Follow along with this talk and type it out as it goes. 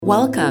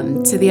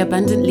Welcome to the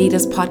Abundant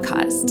Leaders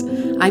Podcast.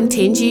 I'm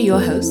Tenji, your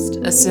host,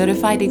 a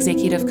certified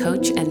executive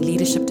coach and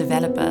leadership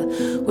developer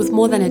with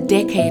more than a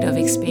decade of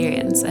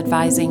experience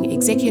advising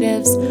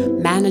executives,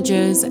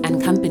 managers,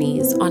 and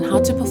companies on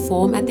how to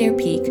perform at their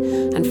peak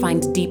and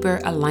find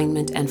deeper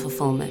alignment and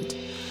fulfillment.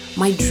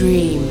 My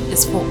dream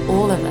is for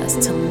all of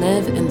us to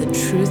live in the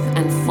truth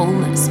and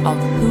fullness of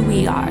who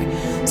we are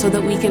so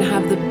that we can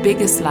have the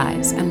biggest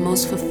lives and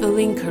most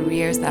fulfilling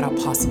careers that are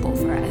possible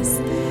for us.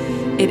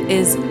 It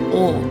is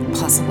all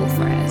possible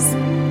for us.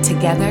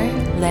 Together,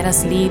 let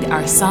us lead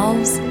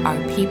ourselves, our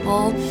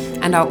people,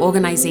 and our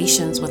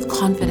organizations with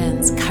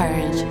confidence,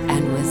 courage,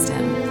 and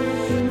wisdom.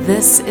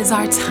 This is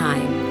our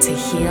time to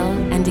heal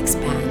and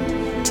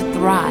expand, to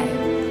thrive,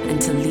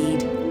 and to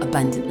lead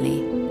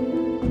abundantly.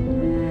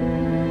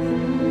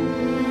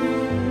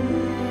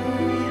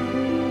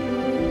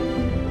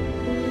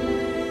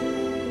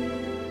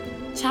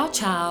 Ciao,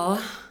 ciao.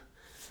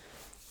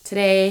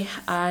 Today,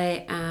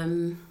 I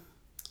am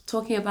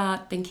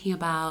thinking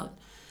about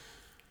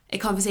a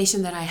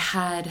conversation that I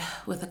had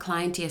with a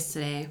client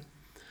yesterday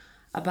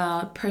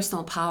about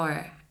personal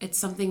power. It's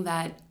something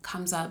that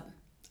comes up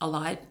a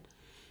lot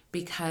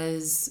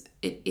because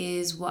it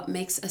is what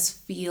makes us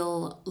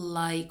feel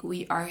like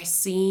we are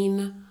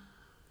seen,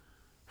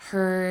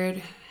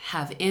 heard,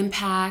 have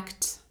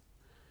impact,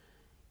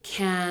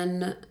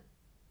 can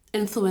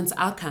influence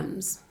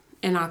outcomes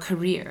in our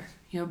career.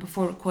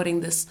 Before recording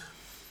this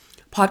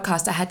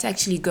podcast, I had to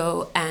actually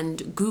go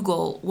and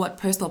Google what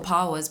personal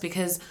power was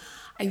because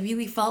I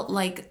really felt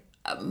like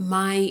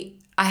I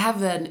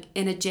have an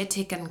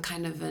energetic and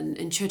kind of an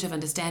intuitive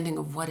understanding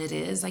of what it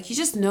is. Like, you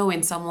just know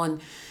when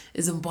someone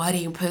is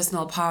embodying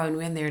personal power and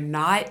when they're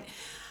not.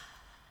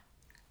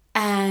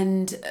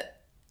 And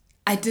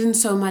I didn't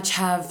so much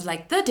have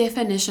like the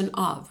definition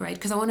of, right?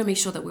 Because I want to make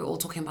sure that we're all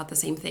talking about the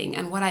same thing.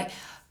 And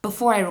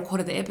before I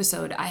recorded the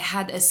episode, I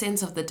had a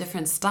sense of the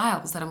different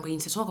styles that I'm going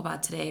to talk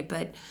about today,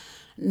 but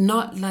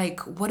not like,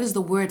 what is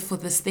the word for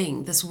this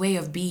thing, this way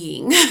of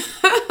being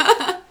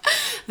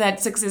that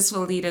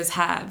successful leaders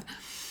have.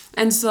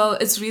 And so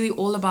it's really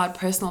all about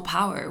personal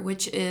power,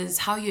 which is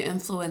how you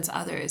influence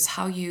others,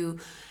 how you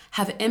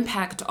have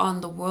impact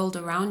on the world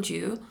around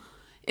you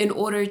in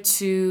order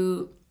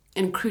to,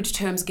 in crude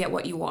terms, get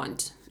what you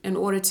want, in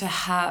order to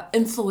have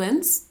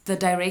influence the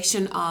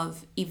direction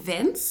of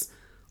events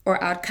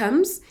or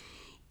outcomes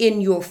in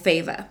your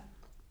favor.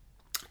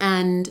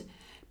 And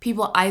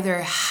people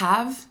either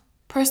have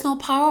personal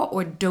power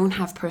or don't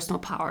have personal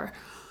power.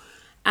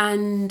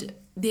 And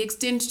the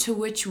extent to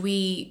which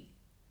we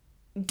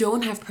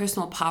don't have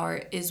personal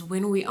power is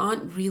when we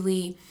aren't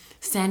really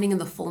standing in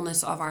the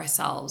fullness of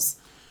ourselves.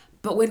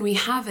 But when we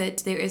have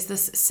it, there is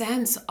this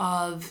sense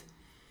of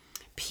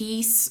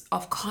peace,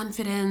 of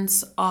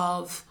confidence,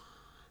 of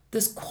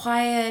this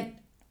quiet,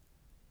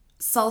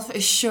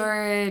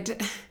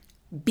 self-assured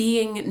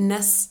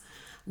beingness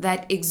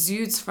that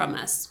exudes from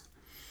us.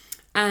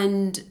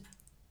 And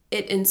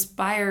it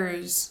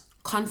inspires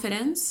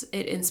confidence,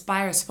 it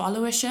inspires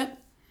followership,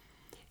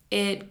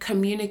 it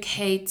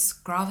communicates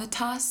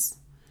gravitas,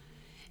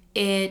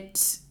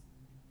 it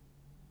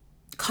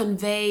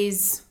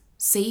conveys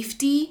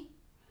safety.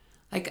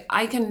 Like,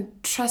 I can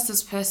trust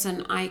this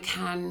person, I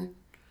can,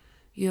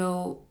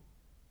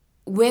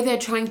 where they're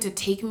trying to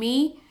take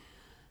me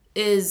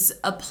is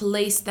a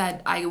place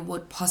that I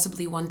would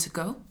possibly want to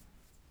go.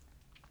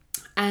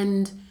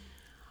 And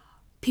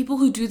people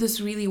who do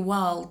this really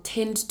well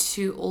tend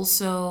to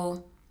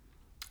also,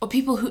 or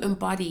people who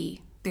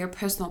embody their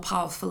personal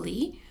power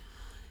fully,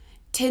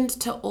 tend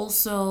to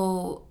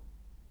also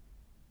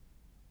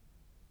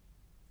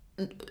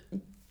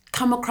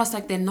come across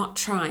like they're not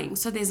trying.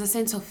 So there's a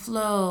sense of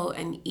flow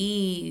and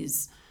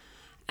ease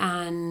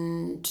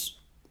and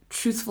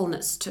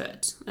truthfulness to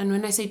it. And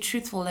when I say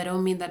truthful, I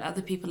don't mean that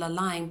other people are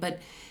lying, but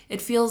it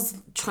feels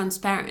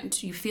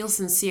transparent. You feel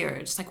sincere.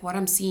 It's like what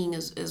I'm seeing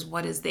is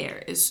what is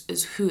there, is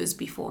who is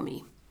before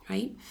me,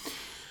 right?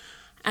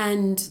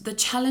 And the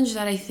challenge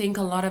that I think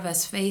a lot of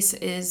us face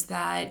is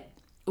that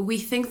we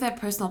think that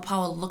personal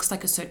power looks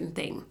like a certain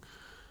thing,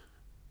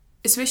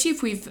 especially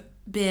if we've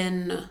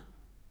been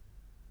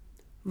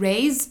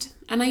raised.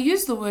 And I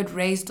use the word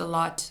raised a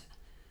lot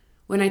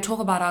when I talk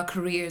about our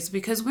careers,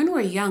 because when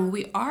we're young,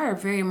 we are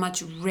very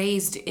much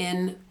raised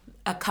in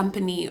a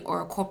company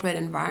or a corporate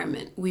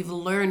environment. We've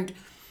learned,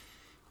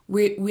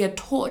 we are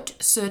taught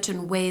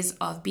certain ways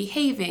of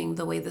behaving,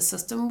 the way the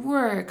system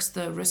works,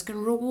 the risk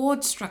and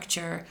reward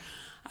structure,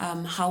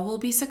 how we'll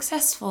be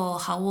successful,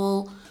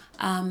 how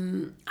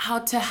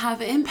to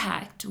have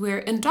impact. We're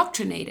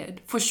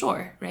indoctrinated for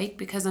sure, right?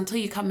 Because until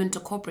you come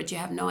into corporate, you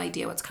have no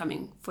idea what's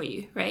coming for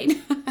you, right?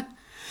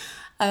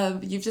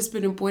 You've just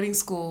been in boarding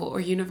school or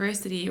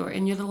university or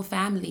in your little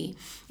family.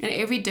 In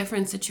every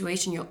different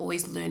situation, you're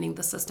always learning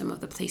the system of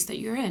the place that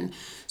you're in.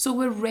 So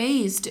we're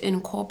raised in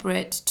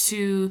corporate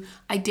to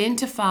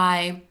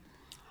identify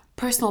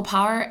personal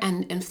power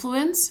and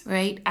influence,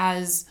 right,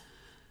 as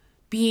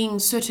being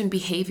certain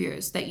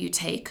behaviors that you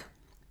take.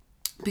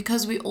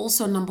 Because we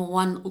also, number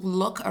one,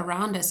 look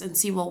around us and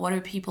see, well, what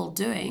are people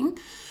doing?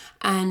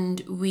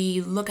 and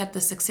we look at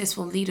the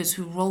successful leaders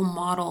who role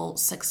model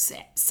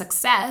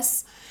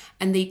success,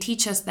 and they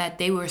teach us that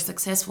they were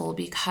successful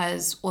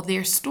because, or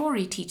their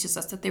story teaches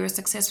us that they were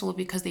successful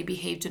because they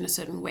behaved in a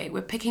certain way.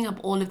 We're picking up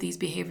all of these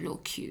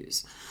behavioral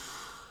cues.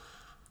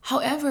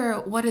 However,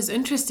 what is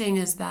interesting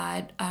is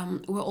that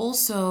we're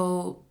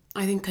also,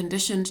 I think,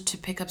 conditioned to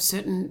pick up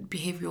certain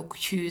behavioral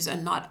cues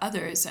and not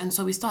others. And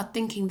so we start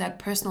thinking that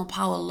personal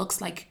power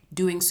looks like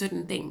doing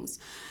certain things,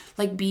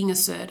 like being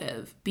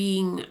assertive,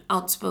 being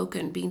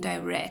outspoken, being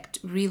direct,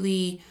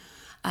 really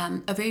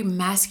a very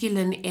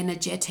masculine,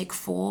 energetic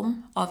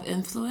form of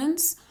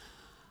influence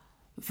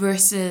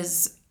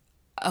versus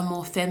a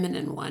more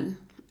feminine one.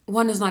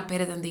 One is not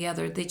better than the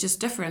other, they're just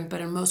different.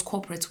 But in most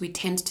corporates, we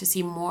tend to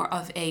see more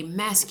of a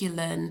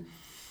masculine,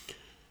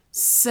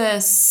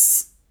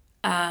 cis,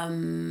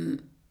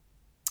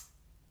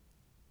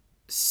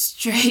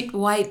 straight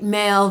white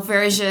male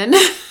version.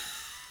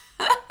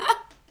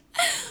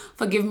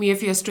 Forgive me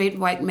if you're a straight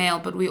white male,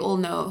 but we all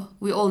know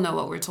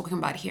what we're talking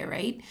about here,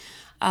 right?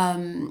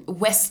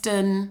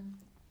 Western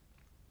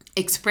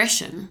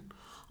expression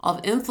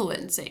of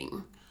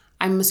influencing.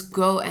 I must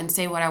go and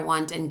say what I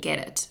want and get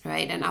it,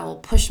 right? And I will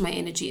push my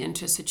energy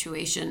into a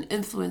situation,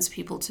 influence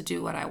people to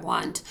do what I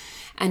want,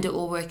 and it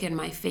will work in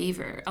my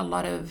favor. A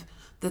lot of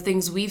the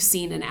things we've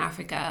seen in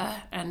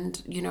Africa,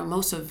 and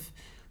most of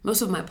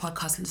my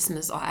podcast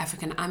listeners are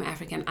African. I'm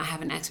African. I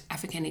have an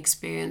African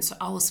experience, so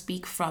I will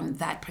speak from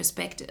that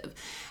perspective.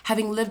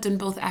 Having lived in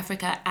both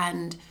Africa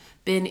and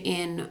been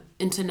in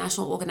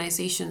international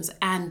organizations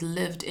and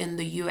lived in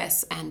the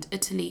US and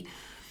Italy,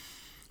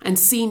 and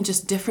seen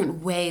just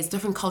different ways,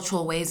 different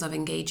cultural ways of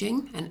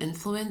engaging and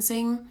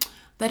influencing,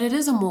 that it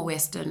is a more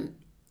Western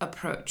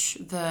approach.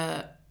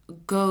 The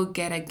go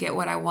get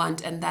what I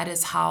want, and that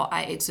is how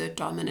I exert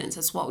dominance.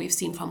 It's what we've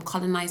seen from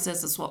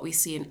colonizers, it's what we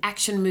see in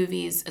action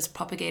movies, it's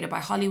propagated by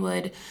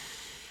Hollywood,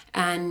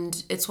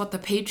 and it's what the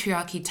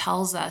patriarchy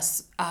tells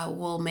us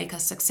will make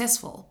us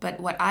successful. But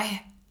what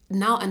I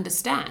now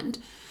understand,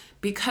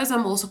 because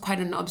I'm also quite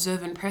an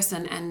observant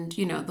person, and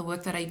the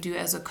work that I do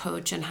as a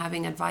coach and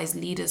having advised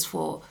leaders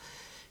for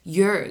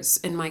years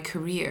in my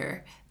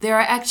career, there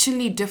are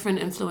actually different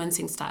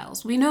influencing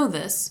styles. We know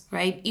this,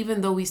 right?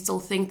 Even though we still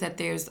think that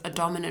there's a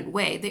dominant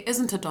way, there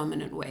isn't a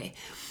dominant way.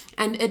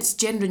 And it's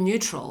gender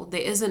neutral.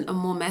 There isn't a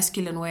more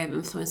masculine way of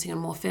influencing and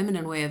a more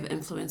feminine way of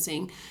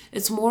influencing.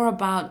 It's more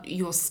about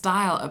your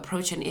style,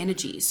 approach, and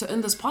energy. So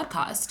in this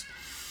podcast,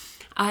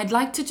 I'd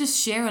like to just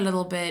share a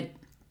little bit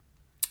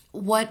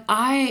what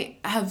I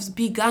have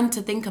begun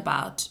to think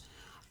about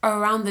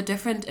around the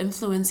different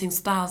influencing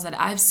styles that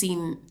I've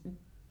seen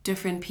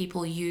different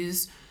people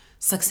use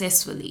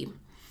successfully.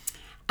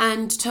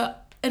 And to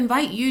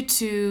invite you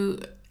to,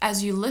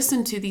 as you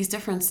listen to these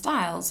different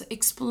styles,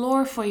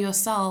 explore for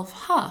yourself,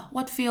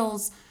 what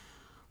feels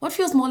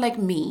more like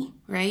me,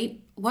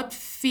 right? What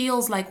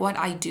feels like what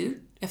I do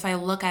if I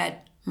look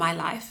at my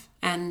life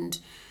and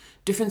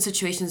different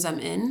situations I'm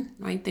in,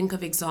 right? Think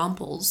of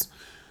examples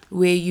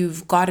where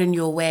you've gotten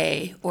your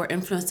way or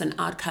influenced an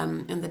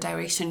outcome in the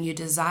direction you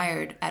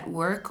desired at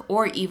work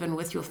or even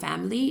with your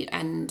family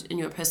and in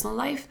your personal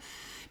life,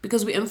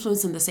 because we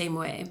influence in the same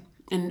way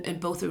in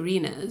both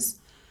arenas.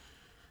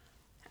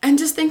 And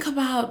just think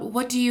about,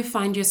 what do you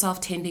find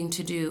yourself tending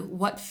to do?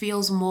 What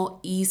feels more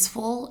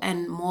easeful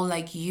and more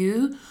like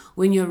you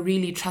when you're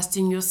really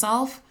trusting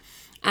yourself?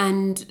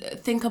 And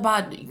think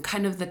about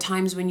kind of the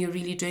times when you're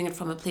really doing it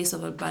from a place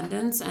of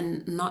abundance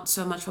and not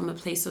so much from a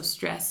place of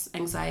stress,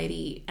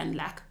 anxiety, and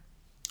lack.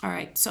 All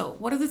right, so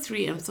what are the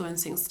 3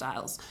 influencing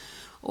styles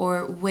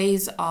or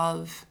ways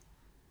of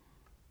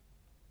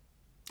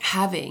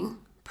having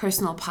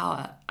personal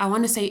power? I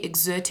want to say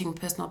exerting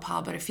personal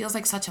power, but it feels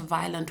like such a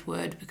violent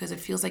word because it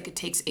feels like it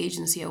takes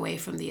agency away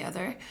from the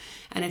other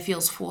and it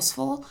feels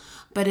forceful,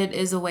 but it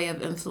is a way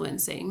of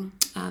influencing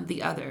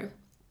the other.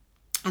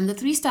 And the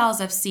 3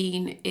 styles I've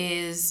seen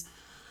is,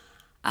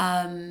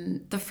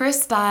 the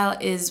first style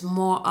is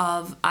more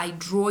of, I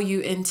draw you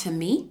into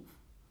me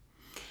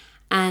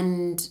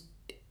and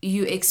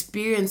you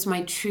experience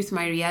my truth,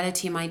 my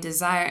reality, my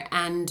desire,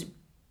 and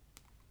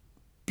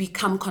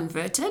become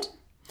converted.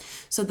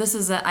 So this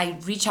is I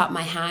reach out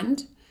my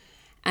hand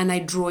and I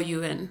draw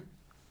you in.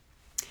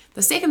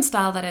 The second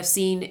style that I've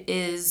seen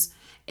is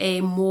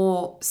a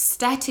more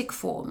static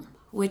form,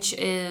 which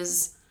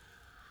is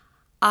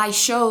I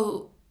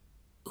show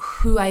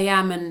who I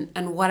am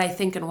and what I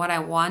think and what I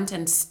want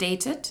and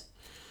state it.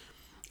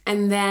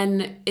 And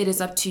then it is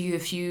up to you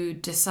if you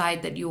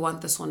decide that you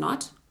want this or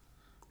not.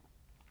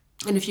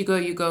 And if you go,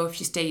 you go.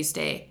 If you stay, you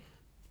stay.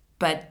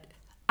 But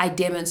I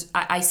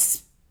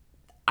demonstrate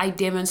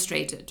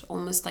it,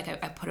 almost like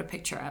I put a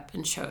picture up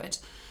and show it.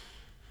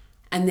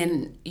 And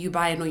then you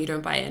buy in or you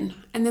don't buy in.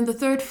 And then the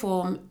third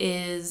form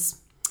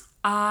is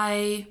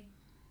I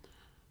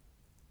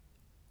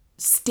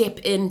step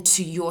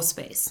into your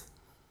space.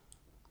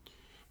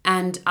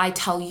 And I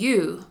tell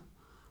you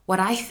what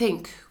I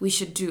think we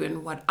should do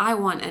and what I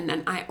want.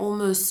 And I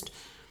almost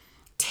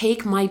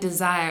take my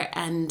desire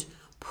and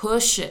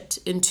push it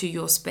into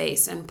your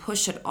space and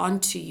push it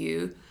onto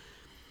you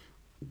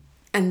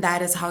And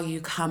that is how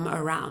you come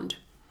around.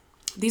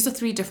 These are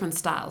 3 different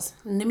styles.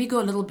 And let me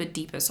go a little bit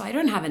deeper. So I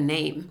don't have a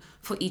name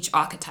for each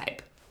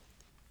archetype,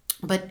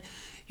 but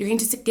you're going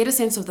to get a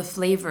sense of the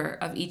flavor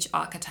of each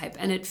archetype.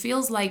 And it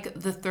feels like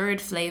the 3rd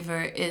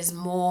flavor is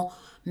more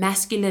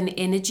masculine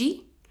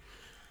energy,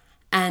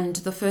 and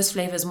the 1st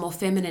flavor is more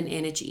feminine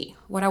energy.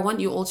 What I want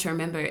you all to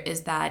remember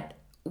is that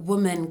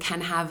women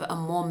can have a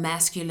more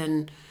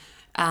masculine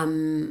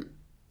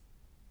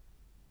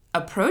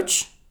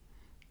approach,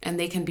 and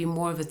they can be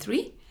more of a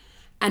 3.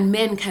 And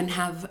men can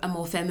have a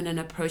more feminine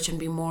approach and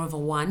be more of a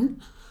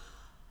 1.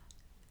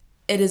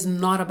 It is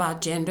not about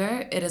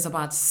gender. It is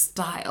about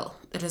style.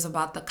 It is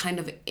about the kind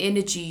of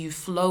energy you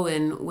flow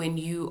in when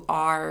you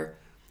are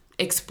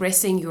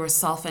expressing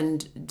yourself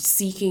and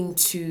seeking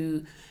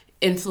to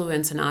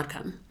influence an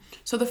outcome.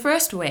 So the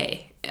first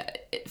way,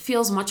 it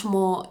feels much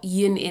more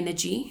yin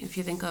energy, if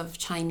you think of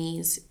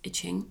Chinese I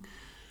Ching.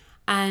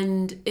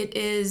 And it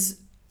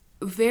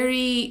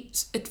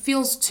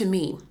feels to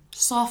me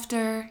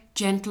softer,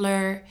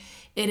 gentler.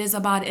 It is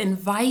about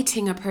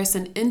inviting a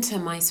person into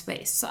my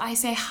space. So I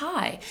say,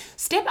 hi,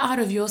 step out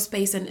of your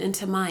space and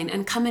into mine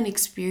and come and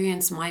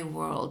experience my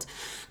world.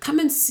 Come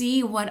and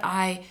see what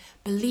I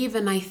believe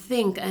and I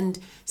think, and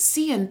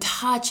see and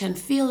touch and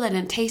feel it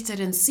and taste it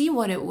and see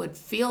what it would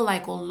feel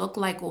like or look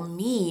like or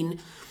mean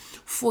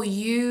for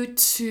you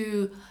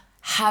to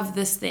have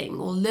this thing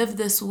or live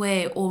this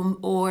way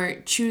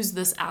or choose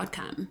this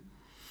outcome.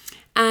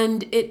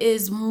 And it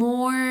is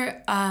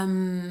more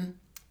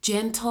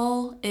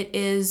gentle. It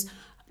is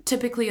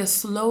typically a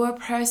slower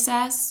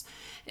process.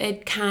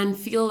 It can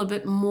feel a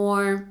bit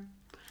more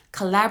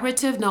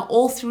collaborative. Now,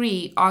 all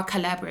 3 are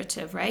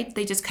collaborative, right?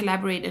 They just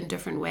collaborate in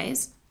different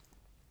ways.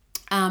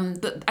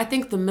 I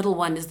think the middle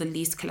one is the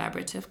least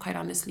collaborative, quite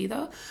honestly,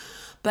 though.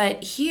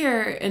 But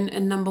here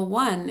in number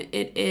 1,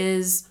 it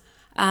is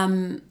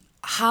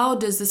how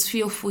does this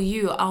feel for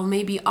you? I'll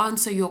maybe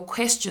answer your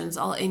questions.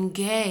 I'll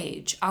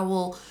engage. I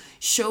will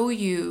show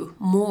you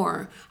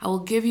more. I will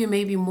give you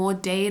maybe more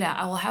data.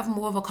 I will have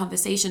more of a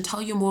conversation,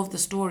 tell you more of the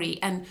story.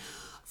 And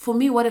for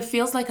me, what it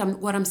feels like,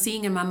 what I'm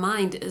seeing in my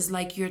mind is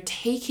like you're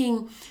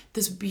taking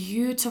this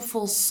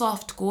beautiful,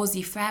 soft,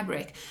 gauzy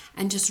fabric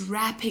and just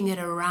wrapping it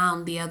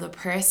around the other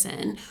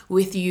person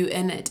with you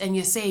in it. And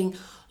you're saying,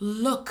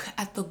 look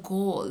at the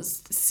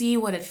gauze, see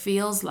what it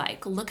feels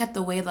like. Look at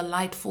the way the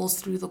light falls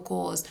through the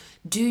gauze.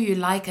 Do you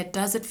like it?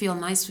 Does it feel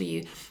nice for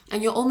you?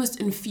 And you're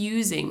almost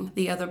infusing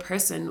the other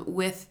person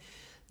with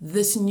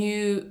this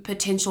new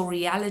potential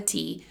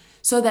reality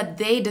so that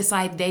they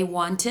decide they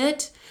want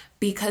it,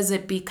 because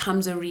it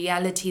becomes a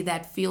reality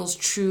that feels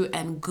true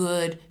and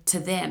good to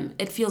them.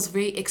 It feels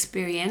very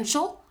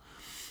experiential,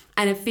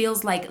 and it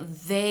feels like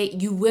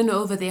you win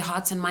over their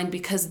hearts and mind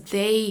because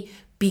they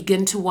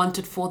begin to want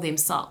it for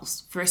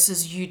themselves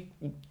versus you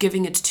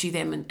giving it to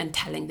them and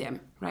telling them,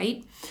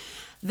 right?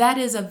 That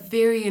is a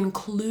very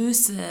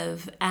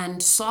inclusive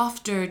and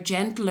softer,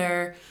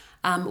 gentler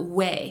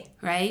way,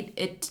 right?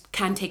 It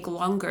can take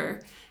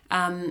longer.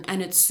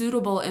 And it's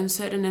suitable in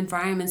certain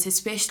environments,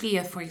 especially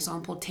if, for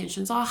example,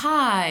 tensions are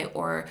high,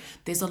 or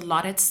there's a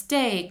lot at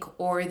stake,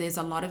 or there's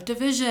a lot of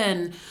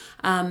division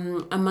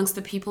amongst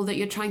the people that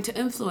you're trying to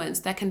influence.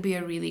 That can be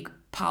a really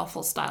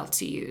powerful style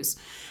to use.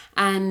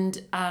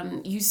 And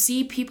you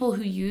see people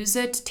who use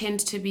it tend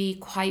to be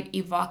quite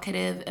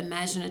evocative,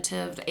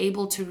 imaginative,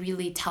 able to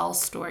really tell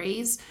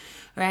stories,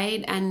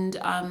 right? And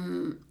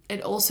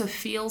it also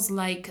feels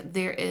like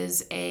there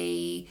is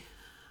a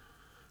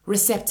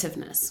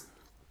receptiveness.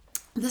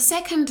 The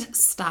second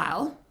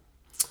style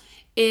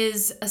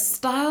is a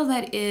style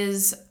that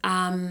is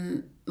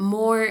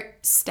more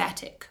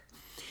static.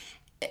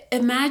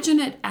 Imagine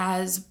it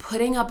as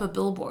putting up a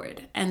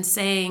billboard and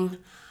saying,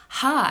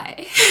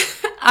 hi,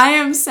 I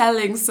am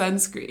selling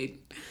sunscreen.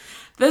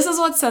 This is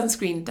what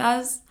sunscreen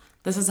does.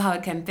 This is how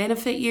it can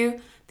benefit you.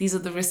 These are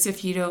the risks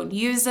if you don't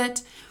use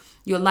it.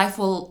 Your life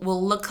will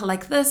look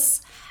like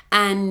this.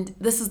 And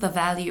this is the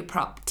value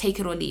prop. Take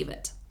it or leave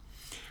it.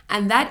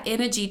 And that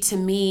energy to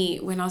me,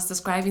 when I was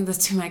describing this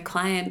to my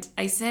client,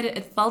 I said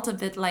it felt a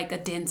bit like a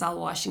Denzel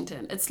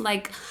Washington. It's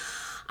like,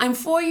 I'm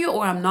for you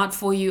or I'm not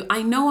for you.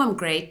 I know I'm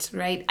great,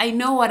 right? I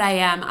know what I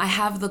am. I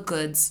have the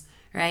goods,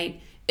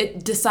 right?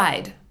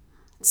 Decide.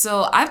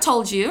 So I've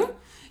told you,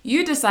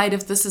 you decide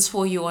if this is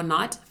for you or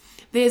not.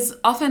 There's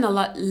often a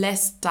lot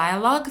less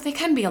dialogue. There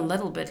can be a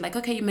little bit like,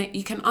 okay,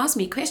 you can ask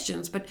me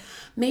questions, but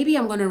maybe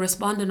I'm going to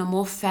respond in a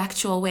more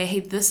factual way.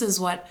 Hey, this is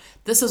what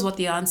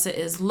the answer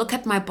is. Look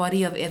at my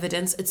body of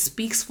evidence. It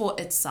speaks for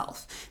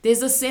itself.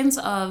 There's a sense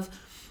of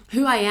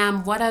who I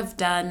am, what I've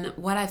done,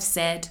 what I've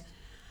said,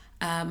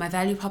 my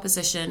value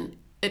proposition.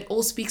 It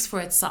all speaks for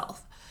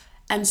itself.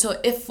 And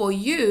so if for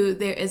you,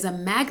 there is a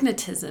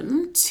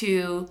magnetism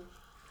to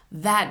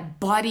that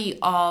body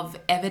of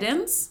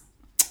evidence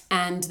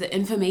and the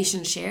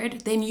information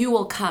shared, then you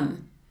will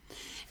come.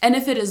 And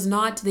if it is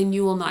not, then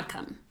you will not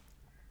come.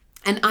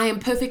 And I am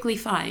perfectly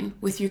fine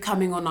with you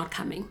coming or not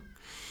coming.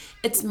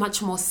 It's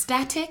much more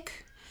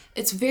static.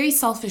 It's very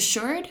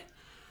self-assured.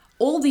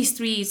 all these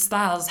three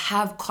styles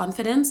have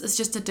confidence. It's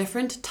just a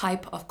different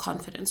type of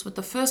confidence. With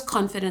the first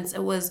confidence,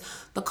 it was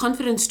the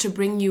confidence to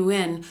bring you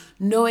in,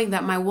 knowing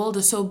that my world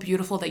is so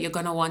beautiful that you're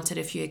going to want it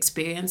if you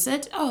experience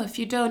it. Oh, if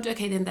you don't,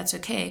 okay, then that's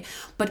okay.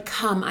 But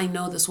come, I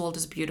know this world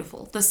is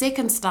beautiful. The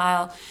second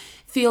style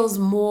feels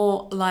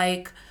more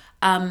like,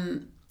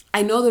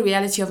 I know the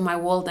reality of my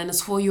world and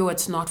it's for you or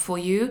it's not for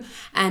you.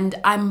 And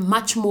I'm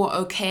much more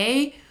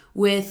okay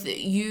with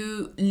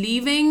you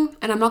leaving,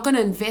 and I'm not going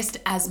to invest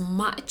as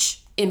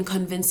much in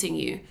convincing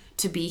you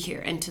to be here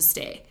and to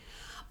stay.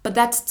 But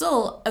that's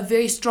still a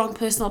very strong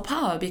personal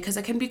power because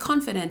I can be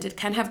confident. It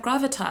can have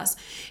gravitas.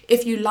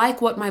 If you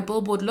like what my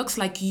billboard looks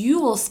like, you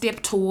will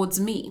step towards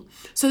me.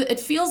 So it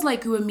feels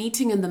like we're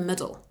meeting in the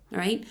middle,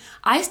 right?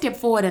 I step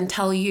forward and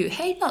tell you,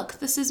 hey, look,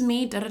 this is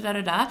me, da da da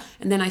da da.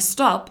 And then I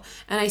stop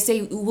and I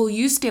say, will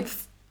you step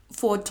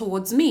forward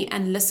towards me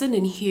and listen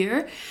and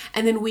hear?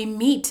 And then we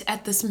meet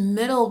at this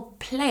middle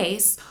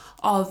place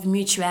of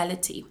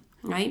mutuality,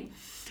 right?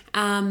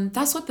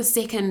 That's what the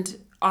second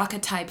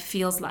archetype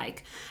feels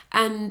like.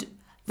 And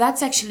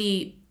that's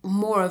actually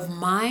more of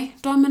my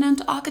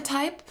dominant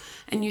archetype.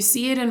 And you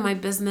see it in my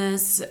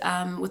business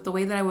with the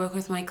way that I work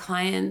with my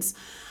clients.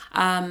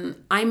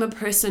 I'm a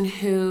person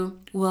who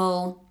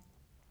will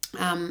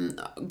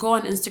go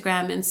on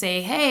Instagram and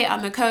say, hey,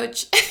 I'm a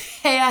coach.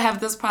 Hey, I have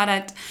this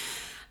product.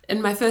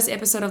 In my first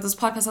episode of this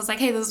podcast, I was like,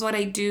 hey, this is what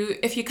I do.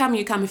 If you come,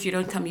 you come. If you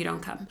don't come, you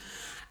don't come.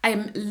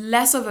 I'm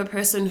less of a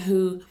person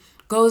who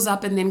goes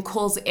up and then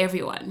calls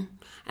everyone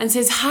and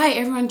says, hi,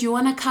 everyone, do you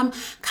want to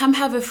come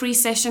have a free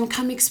session?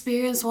 Come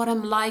experience what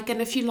I'm like.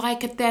 And if you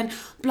like it, then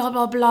blah,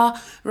 blah, blah,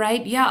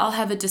 right? Yeah, I'll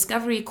have a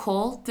discovery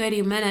call,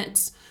 30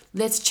 minutes.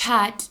 Let's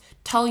chat,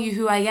 tell you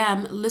who I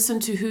am, listen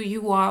to who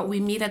you are.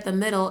 We meet at the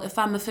middle. If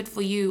I'm a fit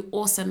for you,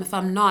 awesome. If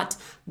I'm not,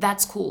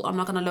 that's cool. I'm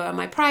not going to lower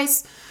my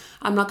price.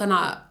 I'm not going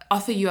to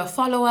offer you a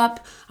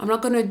follow-up. I'm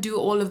not going to do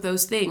all of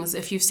those things.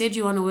 If you've said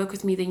you want to work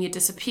with me, then you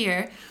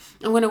disappear.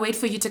 I'm going to wait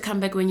for you to come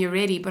back when you're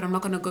ready, but I'm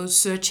not going to go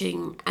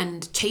searching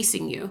and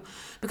chasing you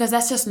because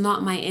that's just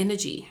not my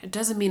energy. It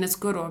doesn't mean it's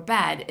good or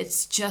bad.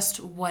 It's just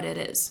what it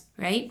is,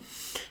 right?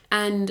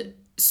 And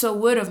so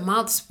word of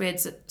mouth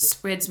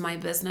spreads my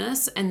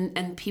business,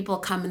 and people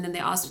come and then they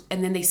ask,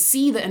 and then they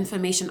see the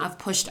information I've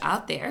pushed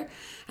out there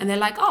and they're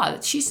like, oh,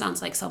 she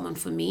sounds like someone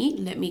for me.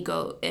 Let me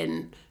go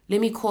in. Let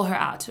me call her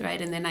out,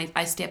 right? And then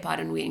I step out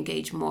and we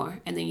engage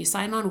more. And then you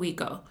sign on, we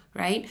go,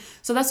 right?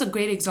 So that's a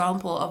great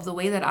example of the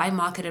way that I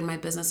market in my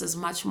business is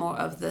much more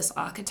of this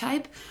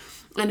archetype.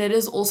 And it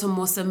is also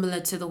more similar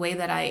to the way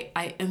that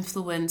I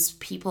influence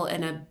people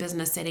in a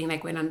business setting,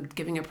 like when I'm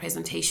giving a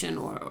presentation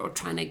or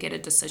trying to get a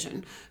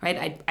decision,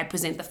 right? I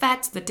present the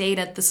facts, the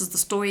data, this is the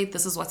story,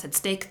 this is what's at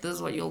stake, this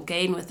is what you'll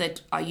gain with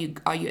it. Are you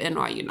in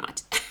or are you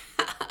not?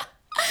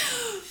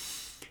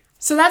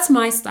 So that's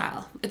my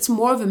style. It's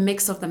more of a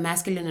mix of the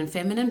masculine and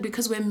feminine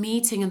because we're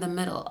meeting in the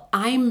middle.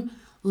 I'm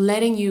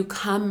letting you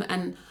come,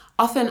 and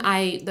often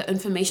the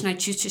information I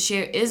choose to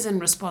share is in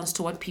response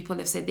to what people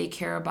have said they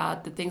care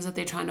about, the things that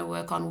they're trying to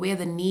work on, where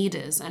the need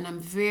is. And I'm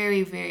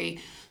very,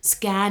 very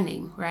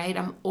scanning, right?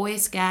 I'm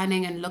always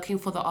scanning and looking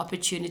for the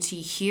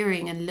opportunity,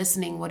 hearing and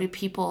listening. What do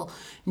people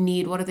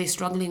need? What are they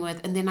struggling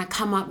with? And then I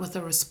come out with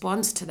a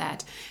response to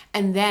that.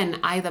 And then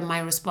either my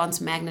response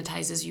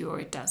magnetizes you or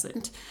it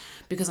doesn't,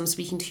 because I'm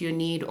speaking to your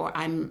need, or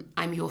I'm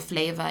your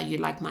flavor, you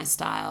like my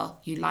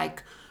style, you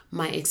like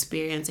my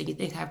experience, and you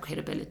think I have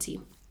credibility.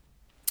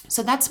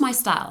 So that's my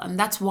style, and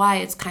that's why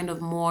it's kind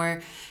of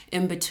more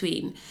in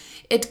between.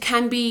 It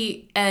can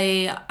be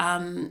a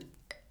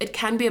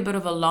bit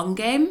of a long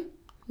game,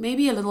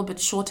 maybe a little bit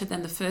shorter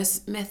than the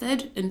first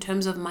method in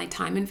terms of my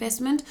time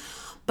investment.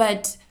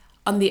 But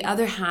on the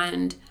other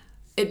hand,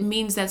 it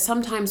means that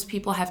sometimes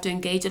people have to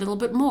engage a little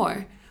bit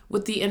more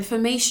with the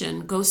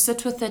information, go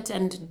sit with it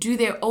and do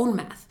their own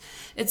math.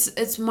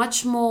 It's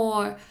much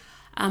more,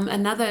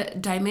 another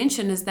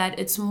dimension is that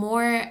it's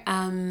more,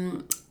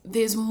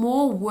 there's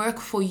more work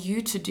for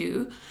you to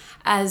do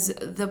as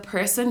the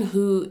person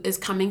who is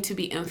coming to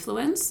be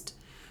influenced,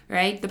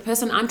 right? The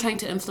person I'm trying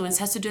to influence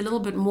has to do a little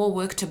bit more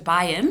work to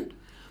buy in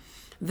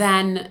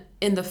than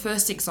in the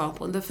first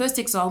example. In the first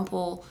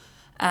example,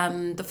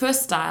 the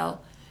first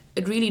style,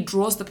 it really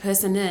draws the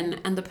person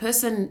in, and the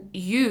person,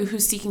 you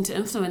who's seeking to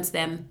influence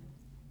them,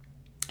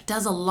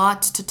 does a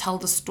lot to tell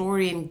the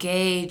story,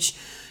 engage,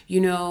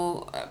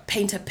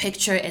 paint a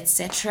picture,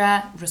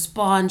 etc.,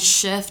 respond,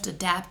 shift,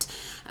 adapt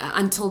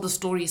until the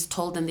story is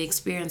told and the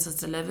experience is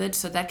delivered.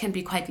 So that can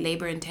be quite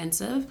labor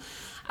intensive.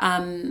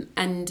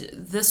 And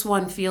this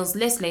one feels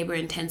less labor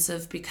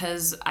intensive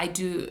because I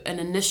do an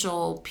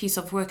initial piece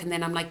of work and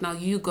then I'm like, now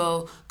you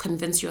go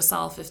convince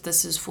yourself if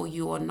this is for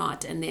you or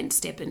not, and then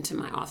step into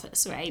my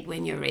office, right,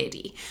 when you're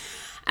ready.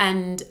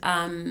 And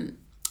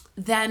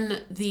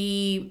then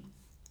the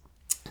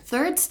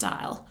third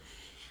style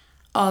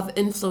of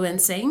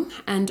influencing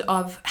and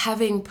of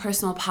having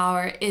personal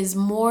power is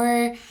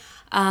more,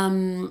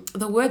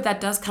 the word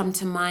that does come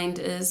to mind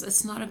is,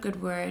 it's not a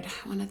good word.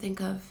 I want to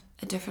think of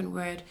a different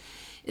word.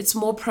 It's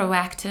more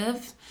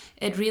proactive.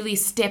 It really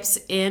steps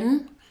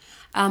in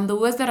The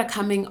words that are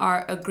coming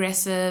are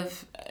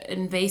aggressive,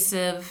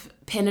 invasive,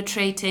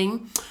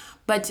 penetrating,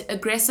 but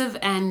aggressive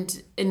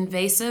and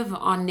invasive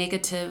are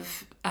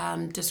negative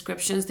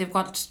descriptions. They've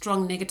got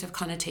strong negative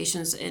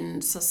connotations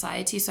in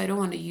society, so I don't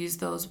want to use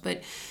those.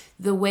 But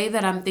the way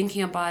that I'm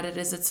thinking about it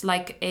is it's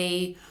like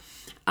a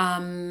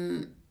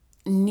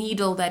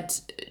needle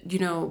that,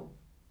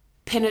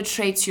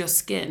 penetrates your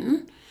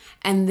skin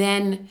and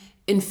then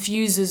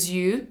infuses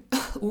you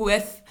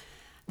with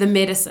the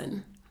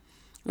medicine,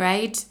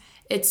 right?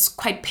 It's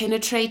quite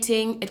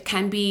penetrating. It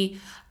can be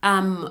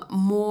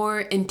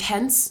more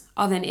intense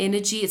of an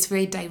energy. It's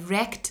very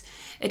direct.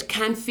 It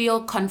can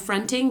feel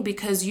confronting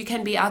because you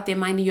can be out there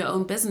minding your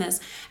own business,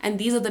 and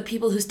these are the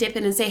people who step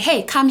in and say,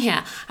 hey, come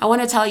here, I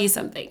want to tell you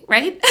something,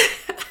 right?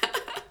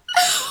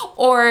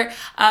 Or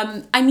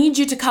I need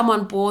you to come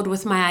on board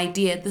with my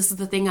idea. This is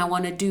the thing I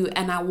want to do,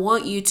 and I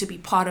want you to be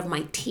part of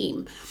my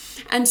team.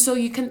 And so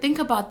you can think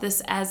about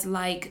this as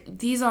like,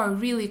 these are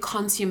really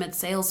consummate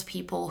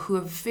salespeople who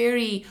are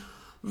very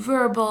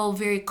verbal,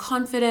 very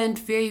confident,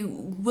 very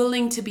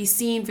willing to be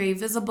seen, very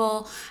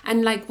visible,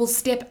 and like will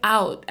step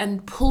out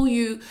and pull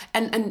you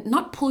and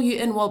not pull you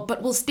in, well,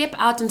 but will step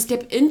out and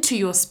step into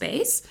your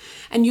space,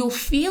 and you'll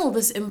feel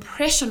this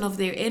impression of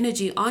their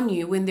energy on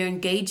you when they're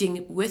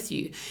engaging with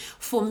you.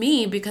 For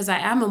me, because I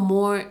am a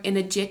more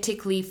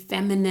energetically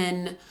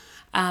feminine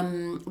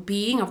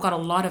being, I've got a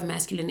lot of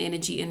masculine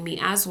energy in me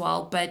as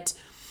well, but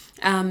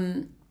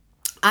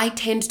I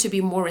tend to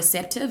be more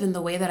receptive in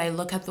the way that I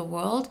look at the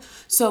world.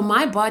 So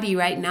my body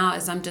right now,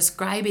 as I'm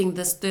describing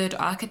this third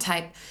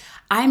archetype,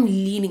 I'm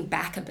leaning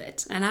back a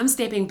bit and I'm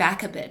stepping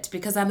back a bit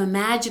because I'm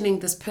imagining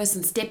this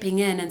person stepping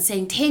in and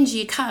saying,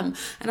 Tenji, come.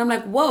 And I'm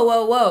like, whoa,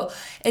 whoa, whoa.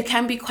 It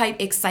can be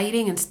quite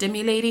exciting and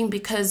stimulating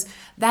because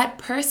that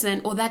person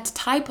or that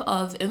type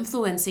of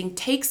influencing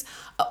takes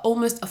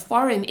almost a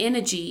foreign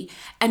energy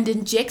and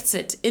injects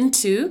it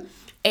into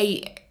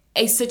a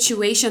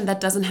situation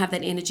that doesn't have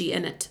that energy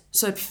in it.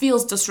 So it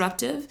feels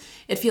disruptive,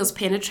 it feels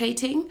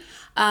penetrating,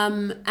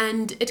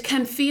 and it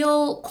can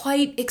feel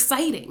quite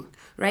exciting,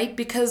 right?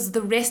 Because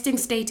the resting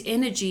state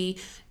energy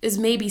is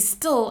maybe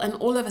still, and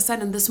all of a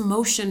sudden this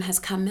motion has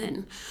come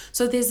in.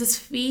 So there's this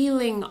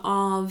feeling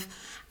of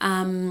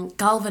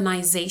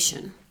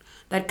galvanization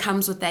that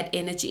comes with that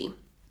energy.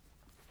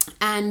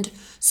 And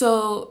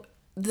so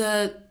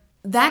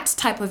that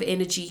type of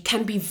energy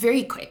can be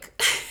very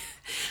quick.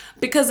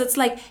 Because it's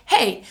like,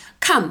 hey,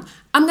 come,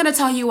 I'm going to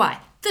tell you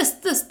why.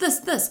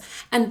 This.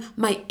 And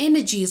my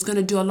energy is going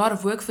to do a lot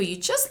of work for you.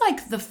 Just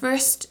like the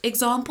first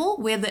example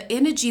where the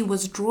energy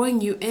was drawing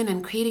you in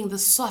and creating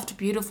this soft,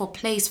 beautiful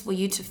place for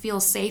you to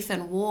feel safe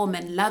and warm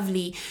and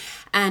lovely.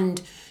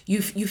 And you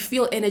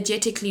feel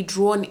energetically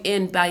drawn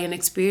in by an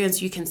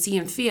experience you can see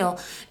and feel.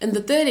 In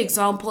the third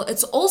example,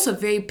 it's also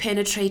very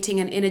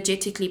penetrating and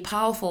energetically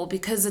powerful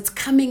because it's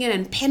coming in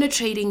and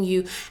penetrating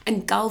you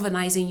and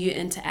galvanizing you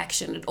into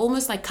action. It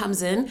almost like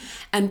comes in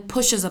and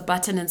pushes a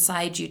button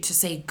inside you to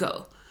say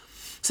go.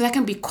 So that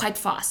can be quite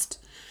fast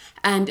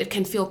and it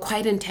can feel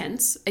quite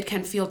intense. It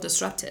can feel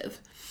disruptive.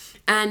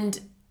 And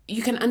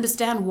you can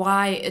understand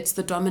why it's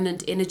the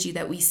dominant energy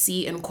that we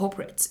see in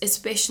corporates,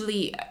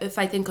 especially if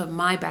I think of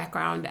my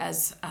background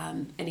as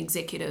an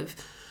executive,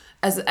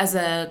 as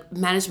a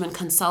management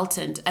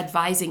consultant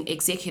advising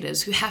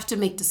executives who have to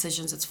make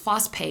decisions. It's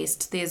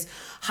fast-paced, there's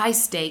high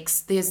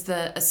stakes, there's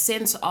a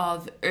sense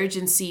of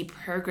urgency,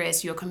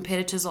 progress. Your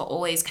competitors are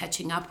always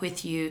catching up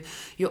with you.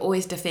 You're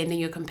always defending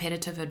your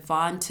competitive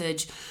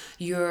advantage.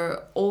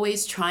 You're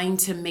always trying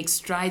to make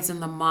strides in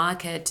the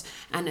market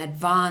and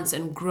advance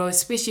and grow,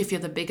 especially if you're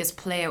the biggest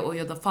player or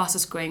you're the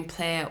fastest growing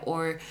player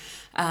or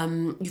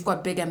you've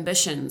got big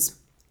ambitions.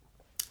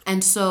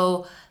 And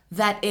so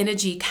that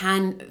energy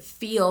can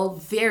feel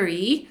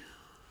very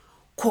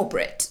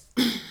corporate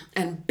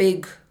and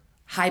big,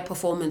 high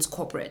performance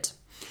corporate.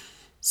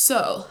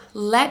 So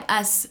let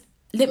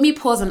me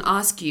pause and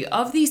ask you,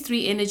 of these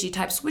three energy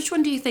types, which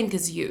one do you think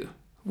is you?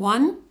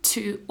 1,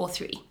 2, or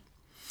 3?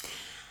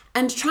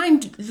 And try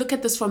and look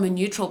at this from a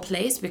neutral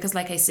place because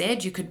like I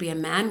said, you could be a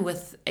man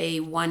with a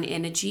 1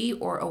 energy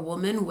or a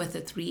woman with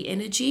a 3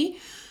 energy.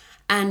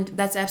 And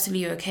that's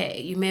absolutely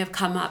okay. You may have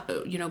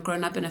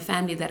grown up in a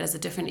family that has a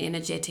different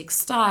energetic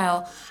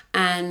style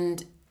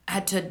and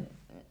had to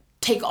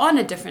take on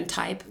a different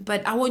type.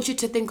 But I want you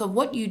to think of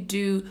what you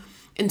do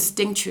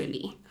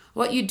instinctually,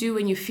 what you do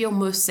when you feel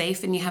most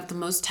safe and you have the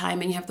most time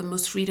and you have the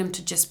most freedom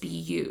to just be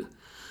you.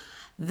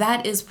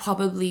 That is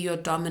probably your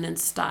dominant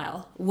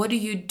style. What do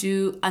you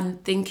do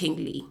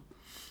unthinkingly?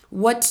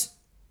 What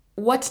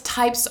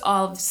types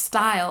of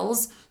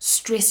styles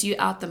stress you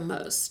out the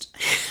most?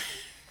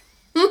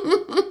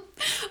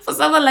 For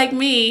someone like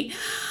me,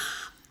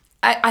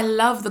 I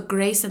love the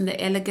grace and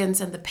the elegance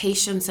and the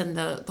patience and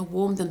the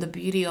warmth and the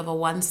beauty of a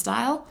 1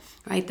 style,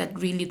 right?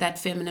 That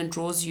feminine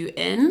draws you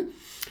in.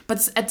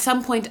 But at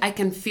some point I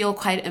can feel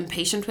quite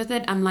impatient with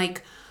it. I'm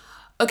like,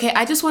 okay,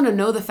 I just want to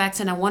know the facts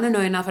and I want to know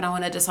enough and I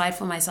want to decide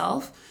for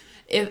myself.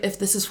 if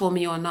this is for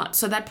me or not.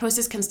 So that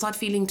process can start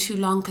feeling too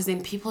long, because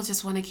then people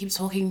just want to keep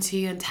talking to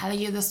you and telling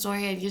you the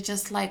story, and you're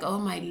just like, oh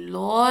my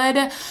Lord,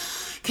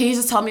 can you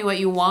just tell me what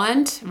you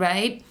want,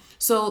 right?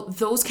 So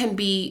those can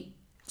be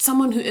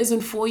someone who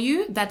isn't for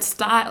you, that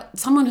style,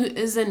 someone who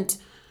isn't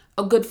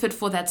a good fit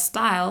for that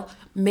style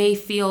may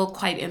feel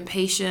quite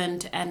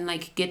impatient and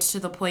like get to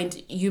the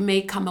point. You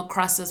may come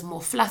across as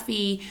more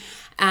fluffy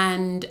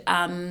and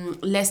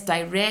less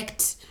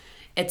direct,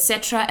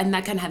 etc., and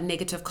that can have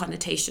negative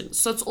connotations.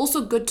 So it's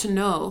also good to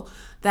know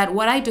that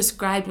what I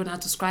described when I was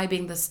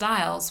describing the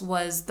styles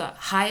was the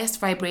highest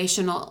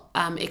vibrational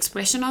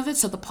expression of it,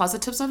 so the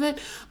positives of it,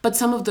 but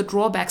some of the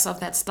drawbacks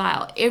of that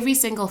style. Every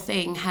single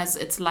thing has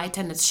its light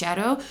and its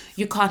shadow.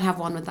 You can't have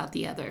one without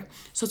the other.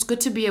 So it's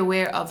good to be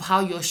aware of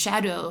how the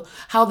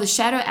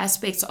shadow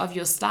aspects of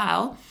your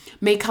style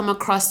may come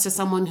across to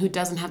someone who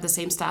doesn't have the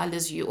same style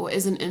as you or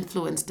isn't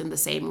influenced in the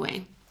same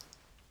way.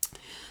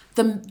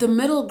 The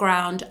middle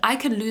ground, I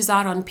can lose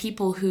out on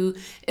people who,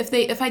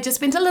 if I just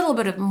spent a little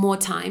bit of more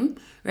time,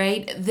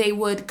 right, they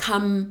would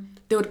come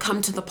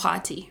to the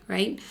party,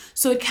 right?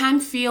 So it can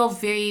feel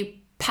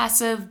very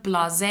passive,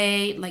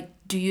 blasé, like,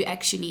 do you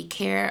actually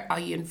care? Are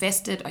you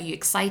invested? Are you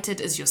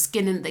excited? Is your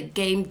skin in the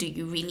game? Do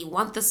you really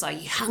want this? Are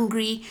you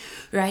hungry,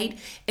 right?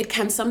 It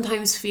can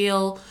sometimes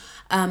feel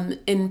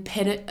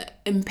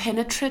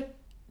impenetrable,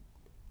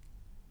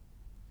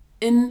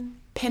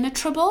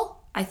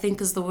 I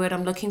think is the word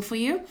I'm looking for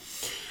you.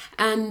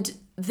 And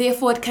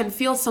therefore it can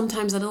feel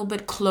sometimes a little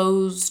bit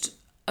closed,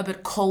 a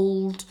bit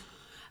cold,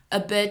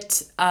 a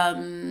bit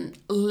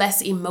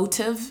less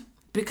emotive,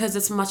 because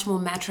it's much more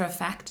matter of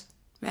fact,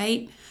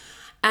 right?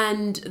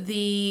 And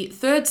the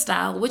third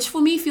style, which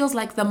for me feels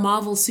like the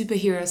Marvel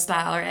superhero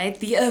style, right?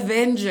 The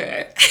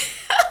Avenger,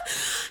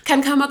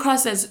 can come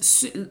across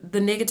as the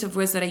negative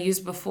words that I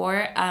used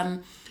before,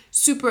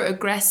 super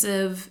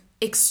aggressive,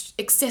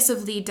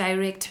 excessively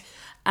direct.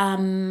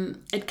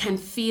 It can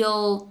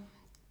feel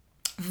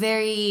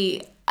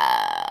very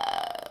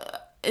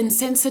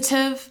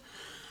insensitive,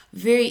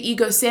 very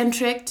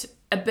egocentric,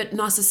 a bit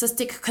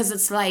narcissistic, because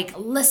it's like,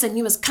 listen,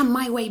 you must come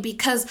my way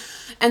because,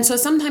 and so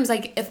sometimes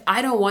like if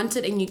I don't want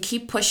it and you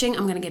keep pushing,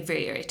 I'm gonna get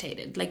very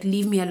irritated. Like,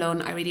 leave me alone.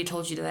 I already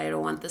told you that I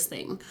don't want this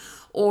thing.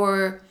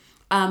 Or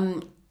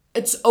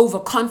it's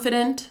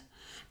overconfident.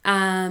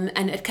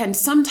 And it can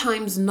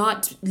sometimes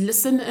not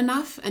listen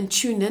enough and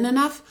tune in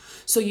enough,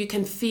 so it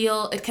can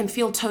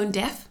feel tone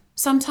deaf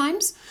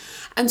sometimes.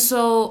 And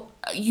so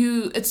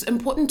it's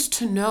important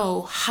to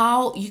know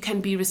how you can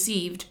be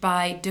received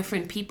by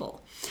different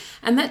people.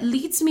 And that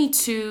leads me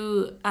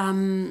to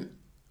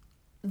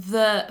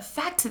the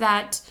fact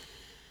that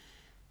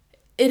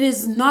it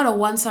is not a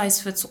one size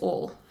fits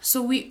all.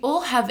 So we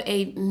all have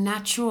a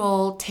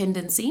natural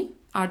tendency,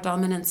 our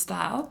dominant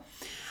style.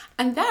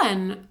 And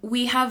then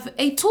we have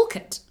a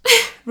toolkit,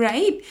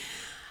 right?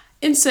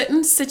 In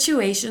certain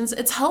situations,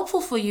 it's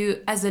helpful for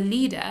you as a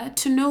leader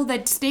to know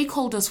that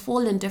stakeholders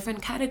fall in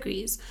different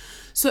categories.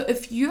 So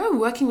if you're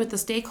working with a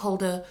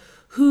stakeholder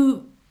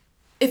who,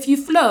 if you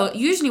flow,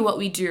 usually what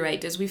we do,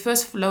 right, is we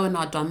first flow in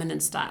our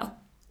dominant style.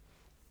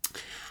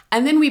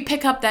 And then we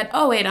pick up that,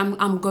 oh, wait,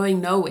 I'm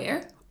going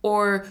nowhere.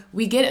 Or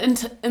we get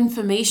into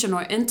information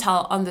or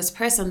intel on this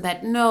person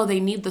that, no, they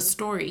need the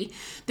story.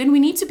 Then we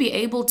need to be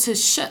able to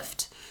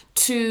shift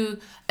to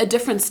a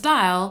different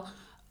style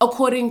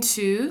according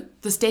to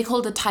the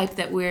stakeholder type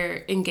that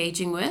we're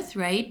engaging with,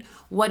 right?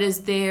 What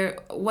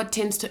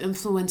tends to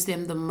influence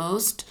them the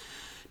most,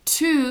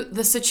 to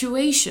the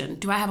situation.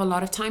 Do I have a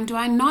lot of time? Do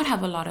I not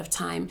have a lot of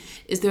time?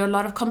 Is there a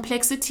lot of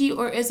complexity,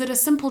 or is it a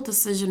simple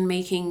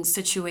decision-making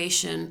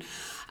situation?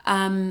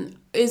 Are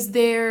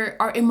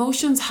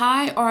emotions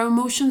high or are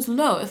emotions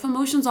low? If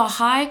emotions are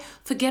high,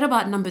 forget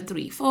about number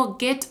 3.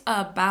 Forget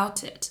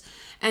about it.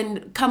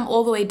 And come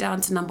all the way down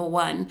to number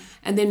 1.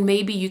 And then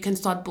maybe you can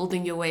start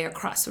building your way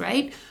across,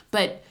 right?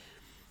 But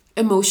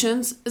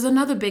emotions is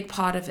another big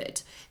part of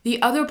it.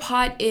 The other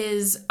part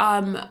is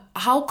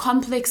how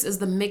complex is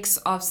the mix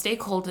of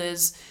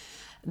stakeholders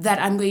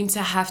that I'm going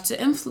to have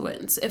to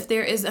influence. If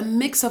there is a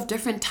mix of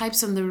different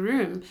types in the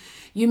room,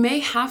 you may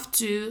have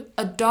to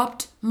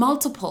adopt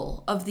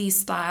multiple of these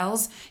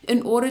styles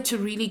in order to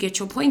really get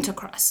your point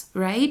across,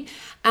 right?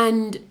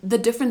 And the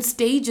different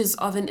stages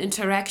of an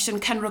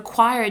interaction can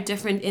require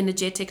different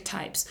energetic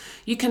types.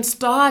 You can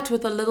start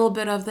with a little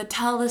bit of the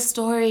tell the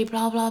story,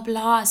 blah, blah,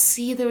 blah,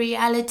 see the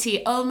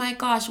reality. Oh my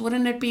gosh,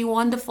 wouldn't it be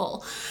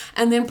wonderful?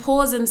 And then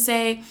pause and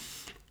say,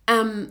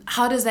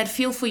 how does that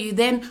feel for you?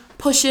 Then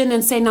push in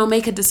and say, now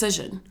make a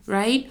decision,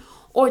 right?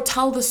 Or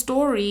tell the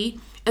story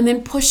and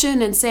then push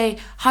in and say,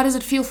 how does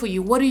it feel for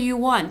you? What do you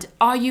want?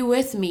 Are you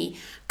with me?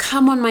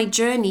 Come on my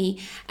journey.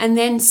 And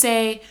then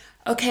say,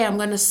 okay, I'm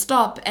going to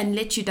stop and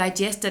let you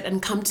digest it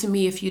and come to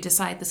me if you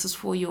decide this is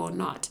for you or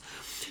not.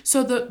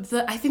 So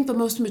I think the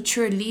most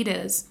mature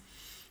leaders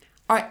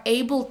are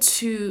able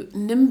to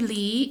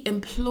nimbly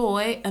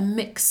employ a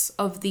mix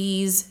of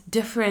these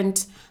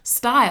different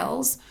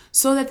styles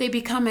so that they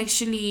become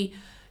actually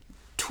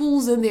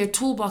tools in their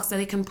toolbox that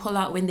they can pull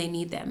out when they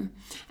need them.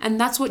 And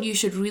that's what you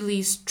should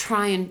really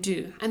try and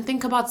do. And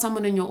think about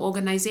someone in your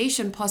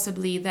organization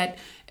possibly that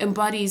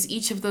embodies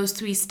each of those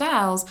 3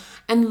 styles,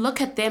 and look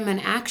at them in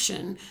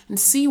action and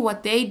see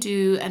what they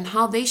do and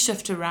how they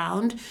shift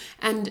around,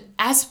 and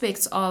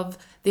aspects of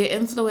their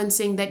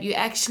influencing that you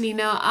actually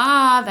know,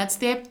 that's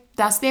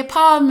their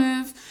power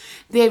move.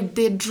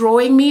 They're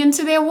drawing me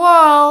into their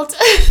world.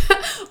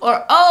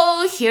 Or,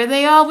 here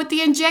they are with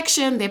the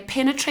injection. They're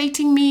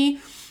penetrating me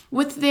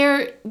with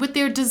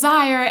their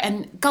desire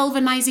and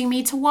galvanizing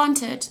me to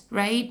want it,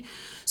 right?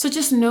 So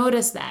just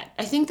notice that.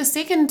 I think the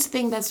second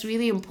thing that's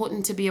really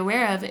important to be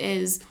aware of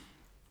is,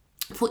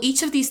 for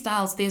each of these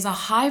styles, there's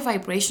a high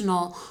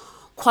vibrational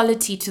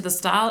quality to the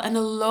style and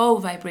a low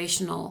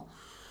vibrational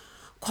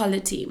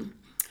quality.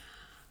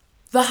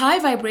 The high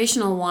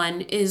vibrational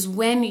one is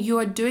when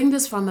you're doing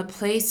this from a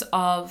place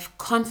of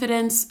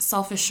confidence,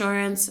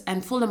 self-assurance,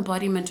 and full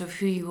embodiment of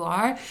who you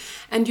are.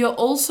 And you're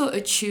also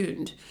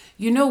attuned.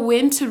 You know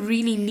when to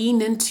really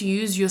lean in to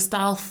use your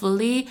style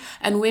fully,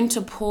 and when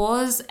to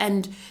pause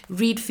and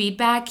read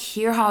feedback,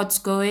 hear how it's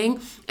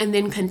going, and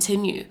then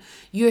continue.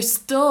 You're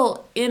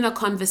still in a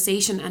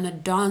conversation and a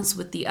dance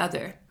with the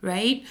other,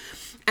 right?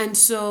 And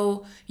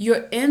so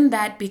you're in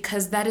that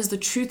because that is the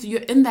truth.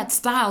 You're in that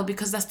style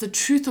because that's the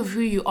truth of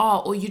who you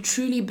are, or you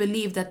truly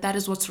believe that that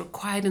is what's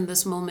required in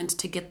this moment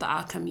to get the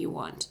outcome you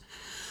want.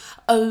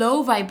 A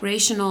low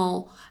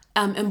vibrational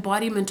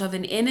embodiment of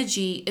an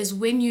energy is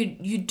when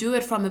you do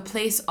it from a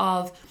place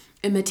of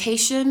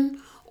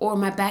imitation, or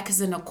my back is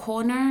in a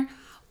corner,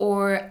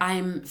 or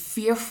I'm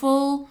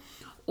fearful,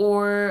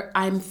 or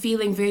I'm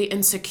feeling very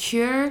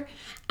insecure,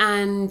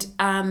 and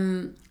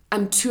I'm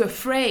too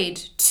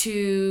afraid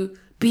to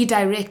be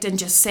direct and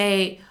just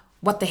say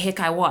what the heck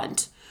I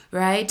want,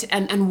 right?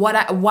 And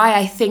why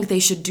I think they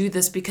should do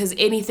this, because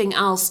anything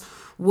else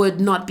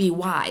would not be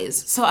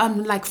wise. So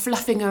I'm like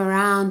fluffing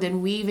around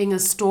and weaving a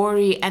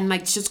story and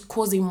like just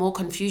causing more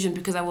confusion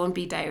because I won't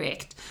be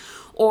direct.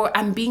 Or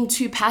I'm being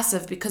too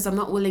passive because I'm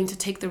not willing to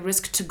take the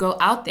risk to go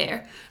out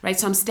there, right?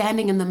 So I'm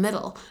standing in the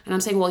middle and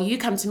I'm saying, well, you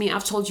come to me,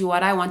 I've told you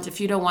what I want. If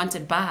you don't want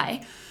it,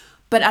 bye.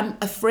 But I'm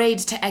afraid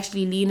to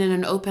actually lean in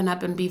and open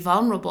up and be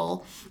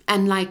vulnerable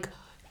and like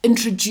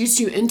introduce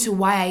you into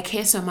why I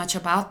care so much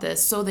about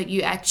this, so that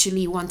you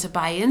actually want to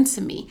buy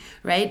into me,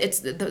 right? It's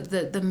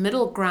the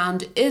middle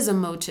ground is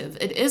emotive.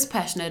 It is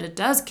passionate. It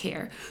does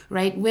care,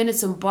 right? When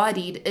it's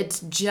embodied,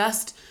 it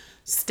just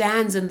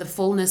stands in the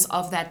fullness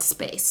of that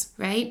space,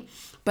 right?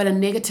 But a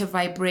negative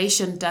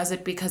vibration does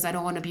it because I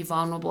don't want to be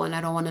vulnerable and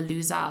I don't want to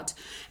lose out.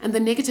 And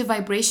the negative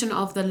vibration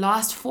of the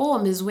last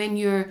form is when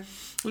you're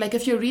like,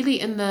 if you're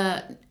really in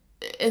the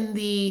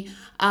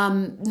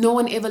no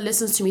one ever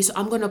listens to me, so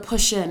I'm going to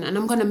push in and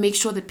I'm going to make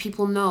sure that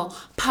people know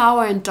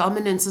power and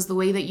dominance is the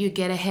way that you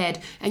get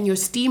ahead, and you're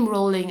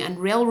steamrolling and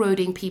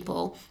railroading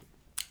people,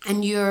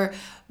 and you're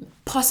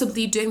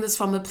possibly doing this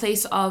from a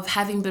place of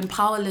having been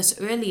powerless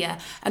earlier,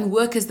 and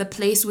work is the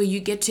place where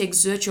you get to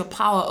exert your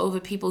power over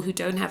people who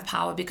don't have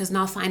power, because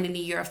now finally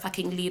you're a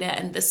fucking leader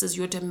and this is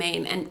your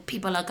domain and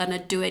people are going to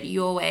do it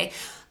your way.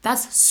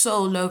 That's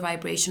so low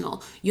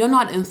vibrational. You're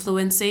not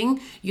influencing,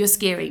 you're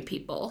scaring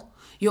people.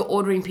 You're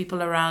ordering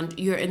people around,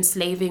 you're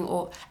enslaving,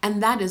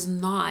 and that is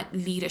not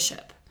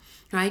leadership,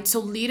 right? So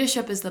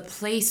leadership is the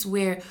place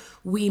where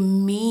we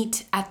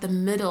meet at the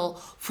middle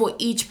for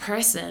each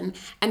person,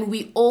 and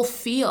we all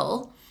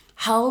feel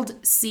held,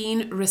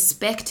 seen,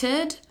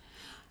 respected,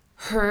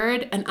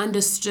 heard, and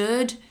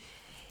understood,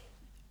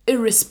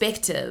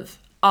 irrespective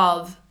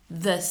of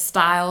the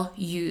style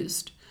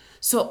used.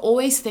 So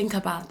always think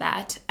about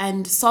that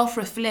and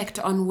self-reflect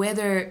on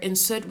whether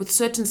with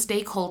certain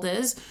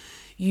stakeholders,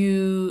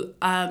 you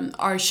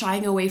are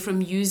shying away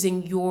from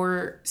using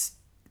your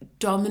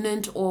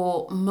dominant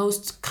or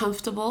most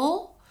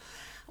comfortable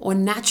or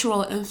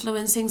natural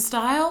influencing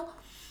style,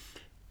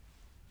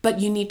 but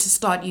you need to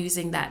start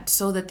using that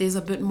so that there's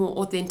a bit more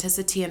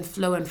authenticity and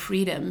flow and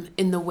freedom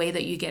in the way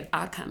that you get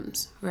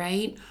outcomes,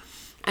 right?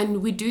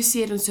 And we do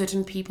see it in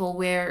certain people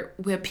where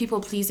we're people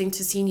pleasing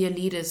to senior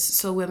leaders,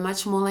 so we're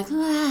much more like,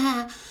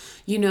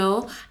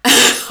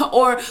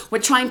 or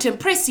we're trying to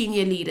impress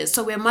senior leaders,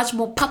 so we're much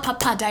more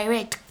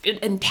direct,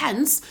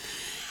 intense,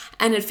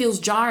 and it feels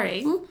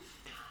jarring.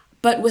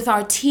 But with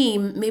our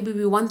team, maybe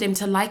we want them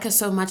to like us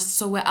so much,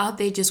 so we're out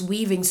there just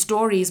weaving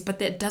stories, but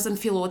that doesn't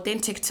feel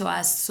authentic to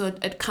us, so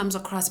it comes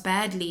across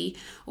badly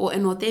or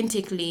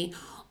inauthentically.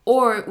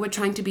 Or we're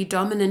trying to be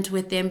dominant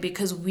with them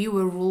because we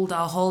were ruled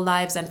our whole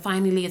lives, and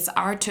finally it's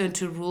our turn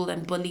to rule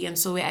and bully, and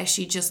so we're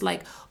actually just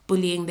like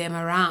bullying them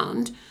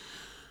around.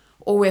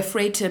 Or we're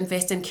afraid to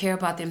invest and care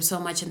about them so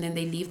much, and then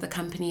they leave the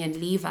company and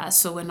leave us,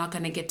 so we're not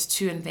going to get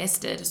too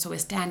invested, so we're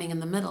standing in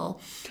the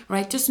middle,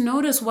 right? Just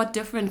notice what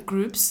different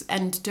groups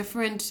and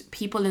different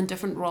people in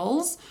different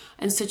roles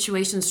and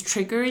situations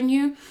trigger in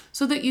you,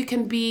 so that you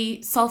can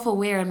be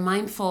self-aware and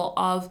mindful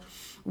of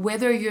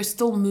whether you're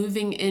still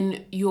moving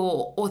in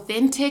your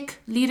authentic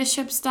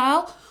leadership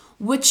style,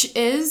 which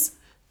is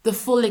the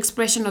full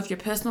expression of your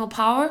personal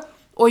power,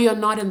 or you're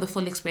not in the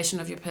full expression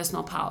of your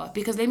personal power.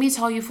 Because let me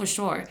tell you for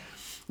sure,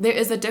 there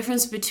is a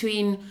difference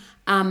between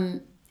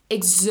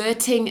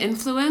exerting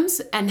influence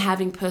and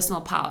having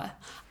personal power.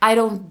 I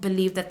don't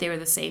believe that they're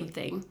the same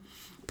thing.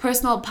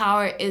 Personal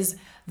power is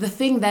the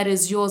thing that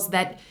is yours,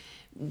 that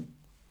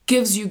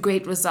gives you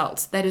great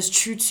results, that is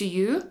true to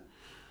you.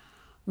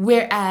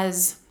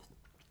 Whereas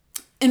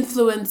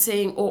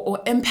influencing or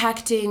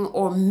impacting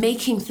or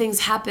making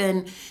things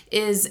happen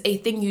is a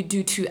thing you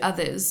do to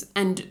others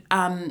and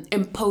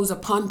impose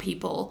upon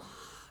people,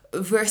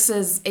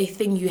 versus a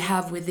thing you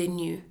have within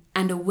you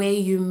and a way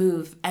you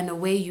move and a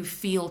way you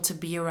feel to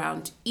be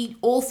around.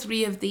 All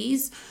three of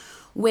these,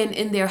 when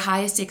in their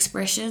highest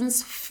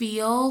expressions,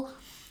 feel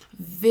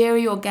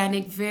very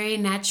organic, very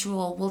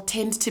natural, will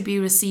tend to be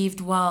received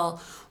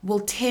well, will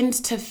tend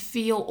to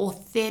feel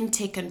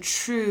authentic and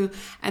true,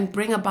 and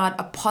bring about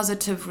a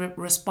positive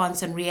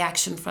response and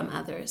reaction from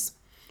others,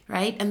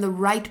 right? And the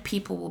right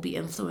people will be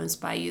influenced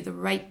by you. The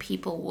right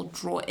people will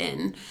draw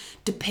in,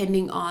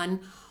 depending on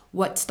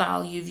what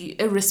style you view,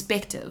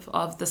 irrespective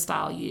of the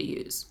style you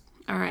use.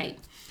 All right.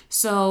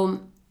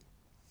 So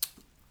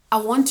I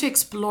want to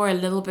explore a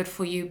little bit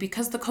for you,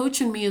 because the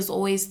coach in me is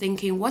always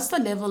thinking, what's the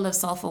level of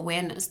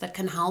self-awareness that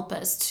can help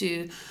us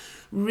to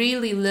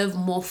really live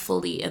more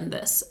fully in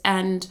this?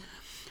 And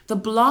the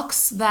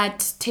blocks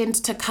that tend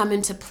to come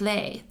into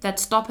play that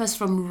stop us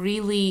from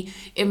really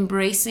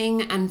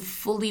embracing and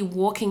fully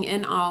walking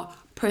in our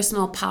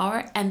personal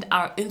power and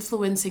our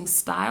influencing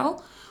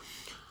style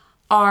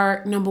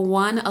are, number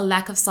one, a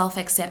lack of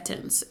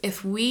self-acceptance.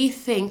 If we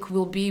think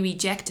we'll be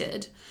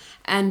rejected,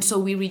 and so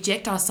we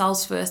reject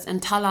ourselves first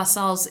and tell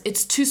ourselves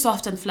it's too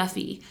soft and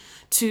fluffy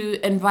to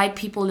invite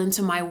people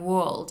into my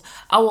world,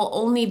 I will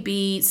only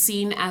be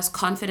seen as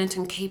confident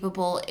and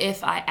capable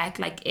if I act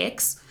like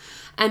X.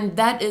 And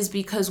that is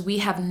because we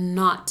have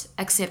not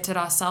accepted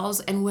ourselves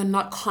and we're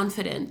not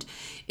confident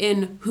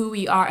in who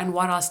we are and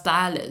what our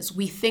style is.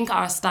 We think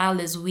our style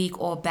is weak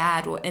or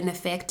bad or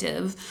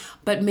ineffective,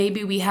 but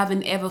maybe we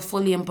haven't ever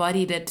fully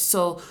embodied it.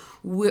 So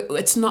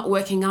it's not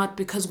working out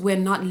because we're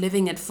not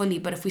living it fully.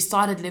 But if we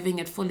started living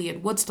it fully,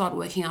 it would start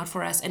working out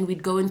for us, and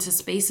we'd go into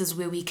spaces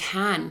where we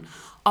can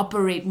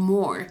operate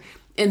more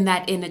in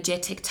that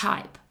energetic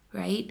type,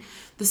 right?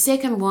 The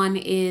second one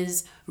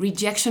is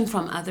rejection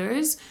from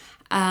others,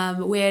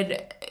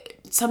 where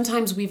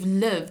sometimes we've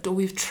lived or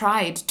we've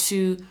tried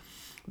to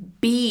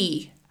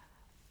be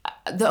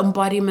the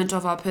embodiment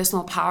of our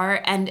personal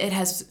power, and it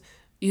has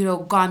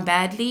gone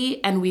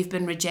badly, and we've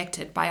been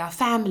rejected by our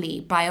family,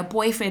 by a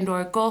boyfriend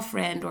or a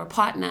girlfriend or a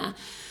partner,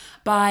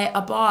 by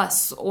a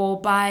boss, or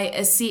by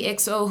a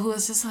CXO who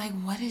is just like,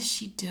 what is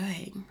she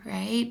doing,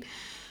 right?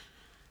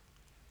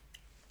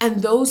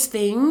 And those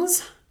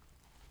things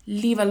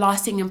leave a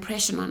lasting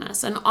impression on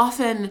us. And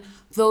often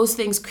those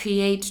things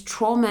create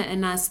trauma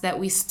in us that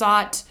we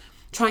start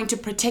trying to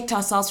protect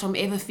ourselves from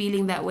ever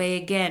feeling that way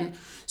again.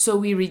 So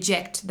we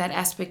reject that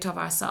aspect of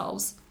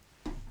ourselves.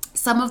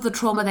 Some of the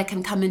trauma that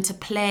can come into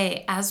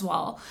play as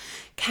well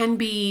can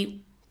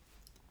be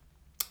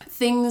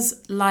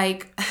things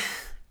like,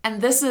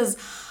 and this is,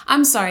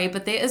 I'm sorry,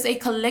 but there is a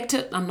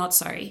collective, I'm not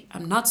sorry.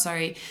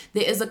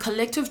 There is a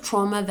collective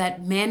trauma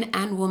that men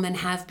and women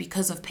have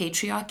because of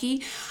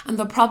patriarchy. And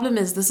the problem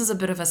is, this is a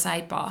bit of a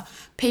sidebar.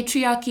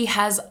 Patriarchy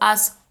has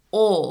us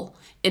all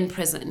in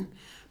prison.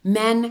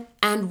 Men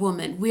and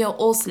women, we are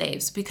all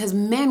slaves, because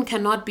men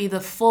cannot be the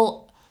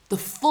full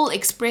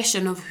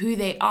expression of who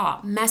they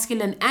are.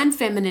 Masculine and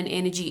feminine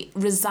energy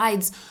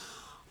resides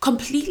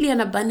completely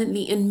and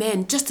abundantly in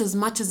men, just as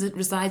much as it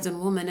resides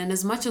in women. And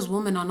as much as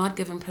women are not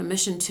given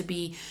permission to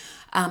be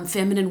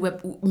feminine,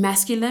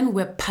 masculine,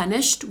 we're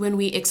punished when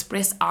we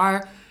express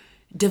our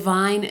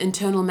divine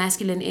internal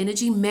masculine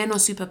energy. Men are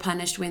super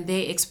punished when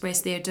they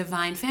express their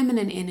divine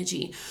feminine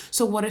energy.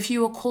 So what if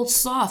you were called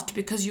soft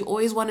because you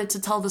always wanted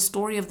to tell the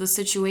story of the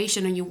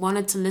situation and you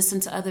wanted to listen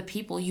to other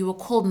people? You were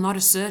called not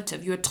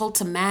assertive. You were told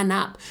to man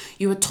up.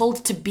 You were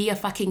told to be a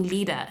fucking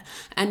leader.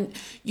 And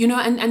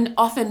and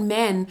often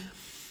men,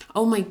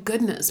 oh my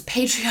goodness,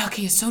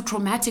 patriarchy is so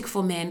traumatic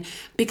for men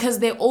because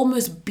they're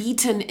almost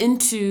beaten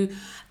into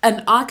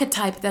an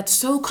archetype that's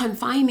so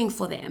confining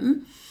for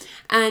them.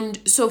 And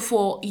so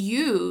for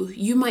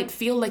you might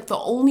feel like the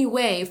only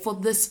way for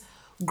this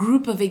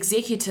group of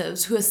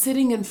executives who are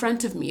sitting in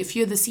front of me, if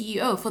you're the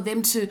CEO, for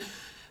them to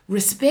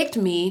respect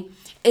me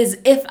is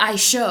if I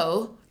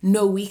show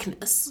no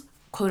weakness,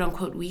 quote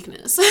unquote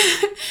weakness,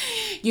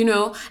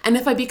 and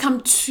if I become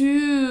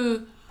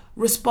too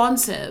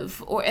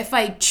responsive, or if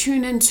I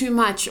tune in too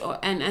much, or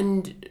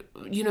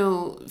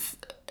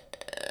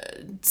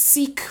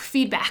seek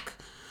feedback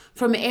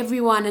from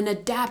everyone and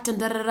adapt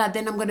and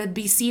then I'm going to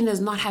be seen as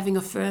not having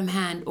a firm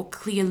hand or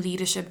clear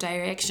leadership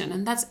direction.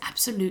 And that's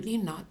absolutely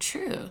not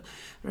true,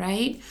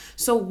 right?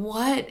 So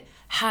what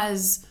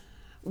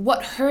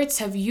hurts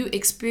have you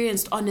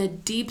experienced on a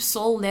deep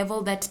soul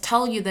level that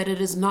tell you that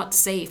it is not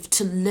safe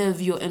to live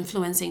your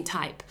influencing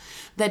type,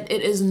 that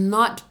it is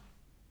not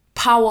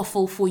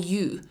powerful for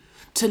you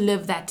to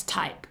live that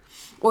type?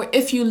 Or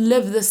if you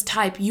live this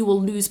type, you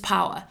will lose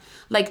power.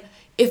 Like,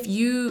 if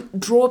you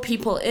draw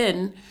people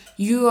in,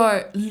 you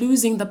are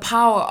losing the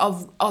power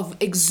of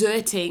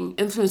exerting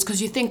influence,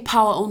 because you think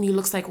power only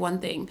looks like one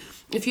thing.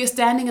 If you're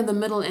standing in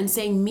the middle and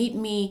saying, meet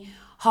me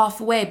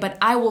halfway, but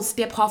I will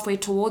step halfway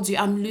towards you,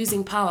 I'm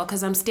losing power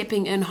because I'm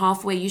stepping in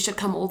halfway. You should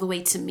come all the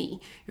way to me,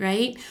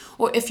 right?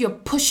 Or if you're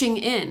pushing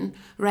in,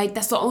 right,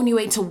 that's the only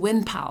way to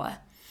win power.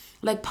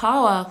 Like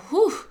power,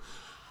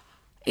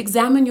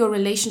 examine your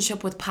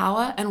relationship with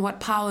power and what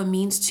power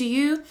means to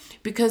you,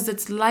 because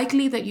it's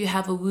likely that you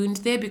have a wound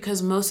there,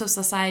 because most of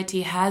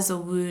society has a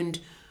wound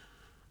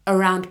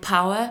around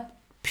power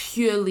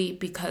purely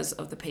because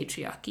of the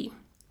patriarchy.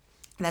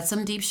 That's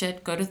some deep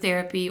shit. Go to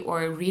therapy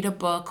or read a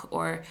book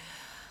or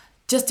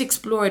just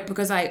explore it,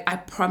 because I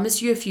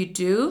promise you, if you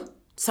do,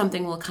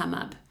 something will come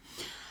up.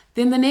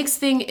 Then the next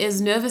thing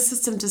is nervous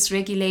system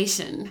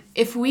dysregulation.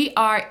 If we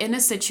are in a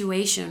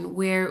situation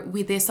where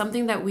there's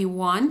something that we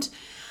want,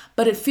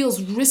 but it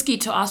feels risky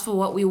to ask for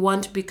what we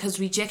want because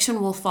rejection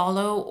will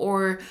follow,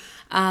 or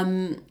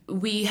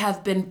we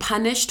have been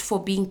punished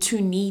for being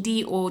too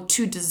needy or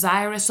too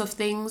desirous of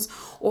things,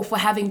 or for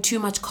having too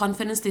much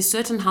confidence. There's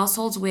certain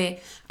households where,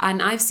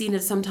 and I've seen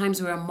it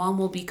sometimes, where a mom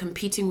will be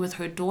competing with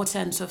her daughter.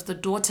 And so if the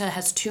daughter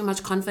has too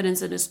much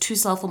confidence and is too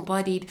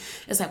self-embodied,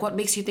 it's like, what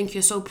makes you think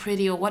you're so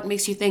pretty? Or what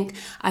makes you think?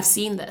 I've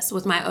seen this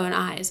with my own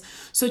eyes.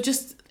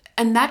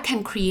 And that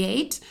can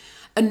create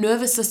a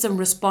nervous system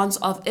response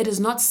of, it is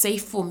not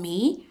safe for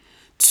me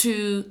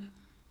to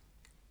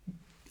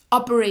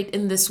operate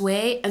in this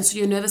way. And so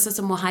your nervous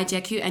system will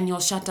hijack you and you'll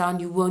shut down.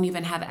 You won't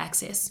even have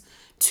access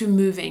to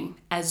moving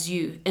as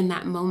you in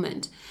that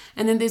moment.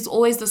 And then there's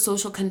always the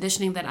social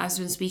conditioning that I've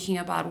been speaking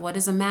about. What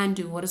does a man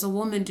do? What does a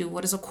woman do?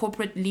 What does a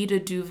corporate leader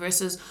do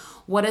versus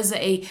what does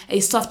a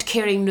soft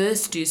caring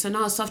nurse do? So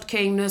now a soft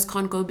caring nurse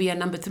can't go be a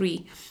number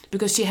 3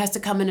 because she has to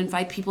come and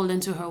invite people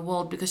into her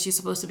world because she's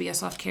supposed to be a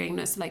soft caring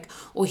nurse,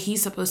 or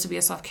he's supposed to be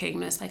a soft caring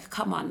nurse.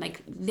 Come on,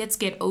 let's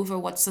get over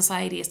what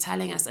society is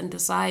telling us and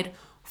decide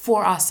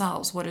for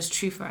ourselves what is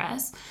true for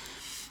us.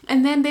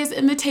 And then there's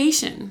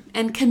imitation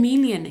and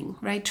chameleoning,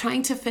 right?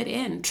 Trying to fit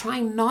in,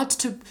 trying not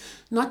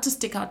to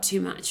stick out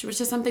too much,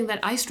 which is something that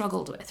I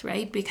struggled with,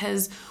 right?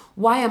 Because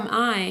why am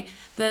I?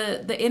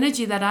 The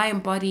energy that I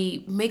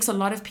embody makes a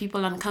lot of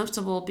people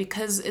uncomfortable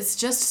because it's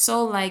just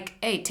so like,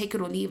 hey, take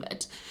it or leave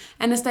it.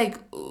 And it's like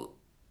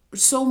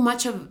so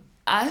much of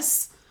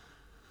us,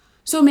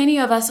 so many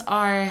of us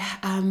are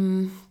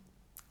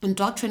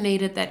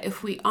indoctrinated that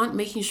if we aren't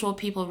making sure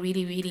people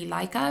really, really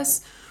like us,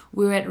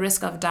 we're at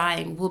risk of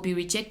dying. We'll be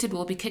rejected.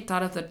 We'll be kicked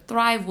out of the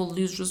Thrive. We'll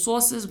lose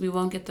resources. We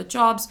won't get the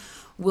jobs.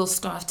 We'll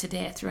starve to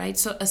death, right?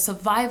 So a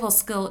survival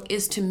skill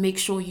is to make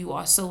sure you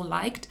are so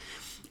liked.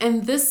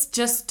 And this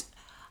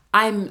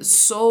I'm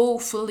so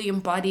fully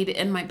embodied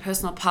in my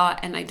personal power,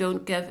 and I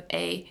don't give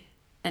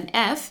an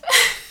F.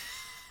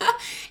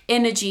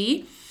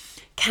 Energy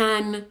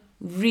can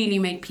really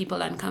make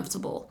people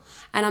uncomfortable.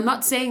 And I'm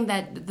not saying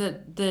that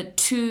the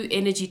 2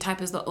 energy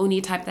type is the only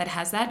type that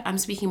has that. I'm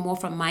speaking more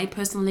from my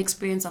personal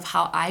experience of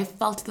how I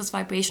felt this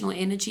vibrational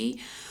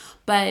energy.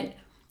 But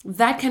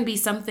that can be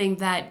something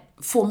that,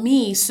 for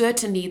me,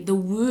 certainly the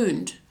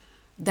wound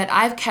that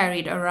I've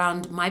carried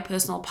around my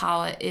personal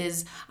power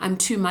is I'm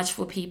too much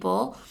for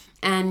people.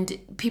 And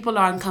people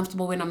are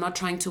uncomfortable when I'm not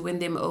trying to win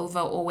them over,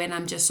 or when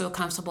I'm just so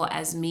comfortable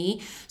as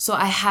me. So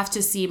I have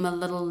to seem a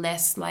little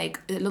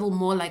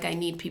more like I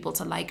need people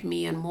to like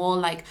me, and more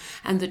like,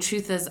 and the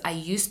truth is I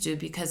used to,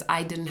 because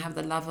I didn't have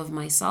the love of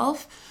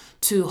myself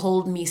to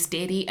hold me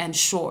steady and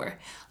sure.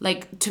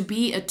 Like, to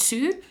be a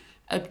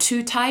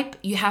 2 type,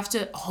 you have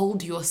to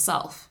hold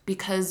yourself,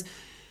 because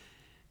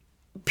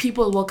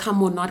people will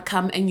come or not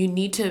come, and you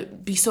need to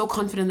be so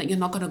confident that you're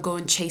not going to go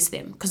and chase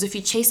them. Because if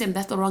you chase them,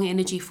 that's the wrong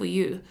energy for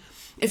you.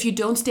 If you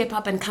don't step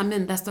up and come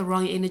in, that's the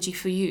wrong energy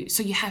for you.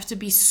 So you have to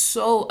be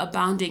so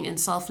abounding in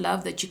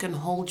self-love that you can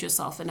hold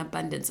yourself in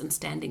abundance and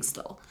standing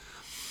still,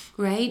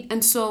 right?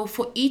 And so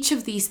for each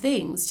of these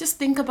things, just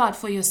think about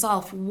for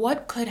yourself,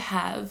 what could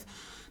have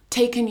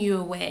taken you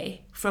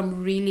away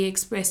from really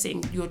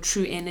expressing your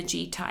true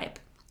energy type?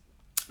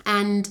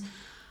 And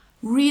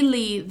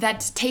really,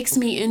 that takes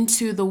me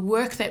into the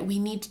work that we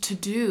need to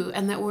do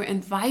and that we're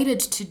invited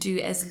to do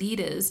as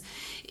leaders,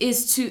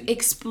 is to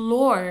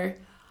explore,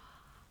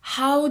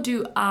 how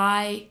do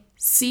I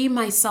see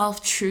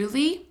myself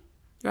truly,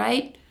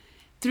 right?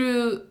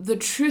 Through the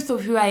truth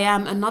of who I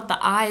am, and not the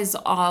eyes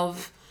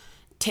of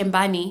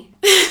Tembani.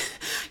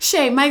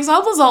 Shay, my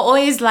examples are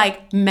always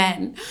like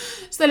men.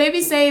 So let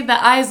me say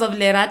the eyes of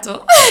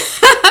Lerato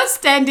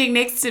standing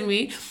next to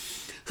me,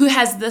 who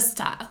has this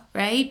style,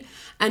 right?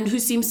 And who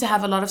seems to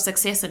have a lot of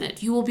success in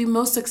it. You will be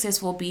most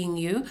successful being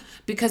you,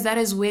 because that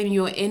is when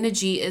your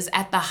energy is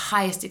at the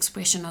highest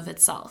expression of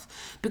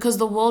itself. Because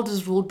the world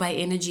is ruled by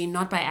energy,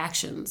 not by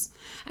actions.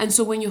 And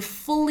so when you're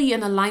fully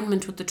in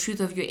alignment with the truth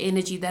of your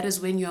energy, that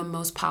is when you're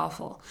most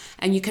powerful.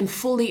 And you can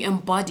fully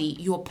embody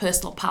your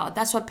personal power.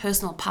 That's what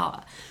personal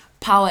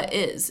power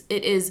is.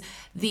 It is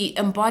the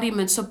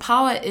embodiment. So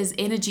power is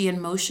energy in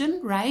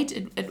motion, right?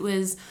 It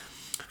was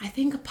I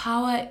think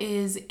power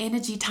is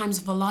energy times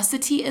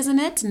velocity, isn't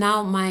it?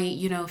 Now my,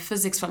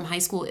 physics from high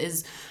school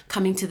is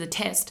coming to the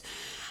test.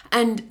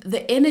 And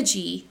the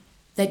energy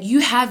that you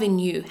have in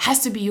you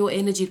has to be your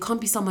energy. It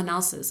can't be someone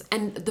else's.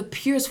 And the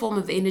purest form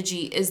of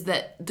energy is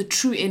the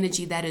true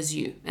energy that is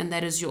you and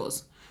that is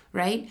yours,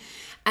 right?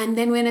 And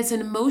then when it's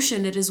an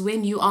emotion, it is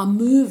when you are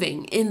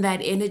moving in that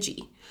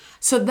energy.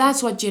 So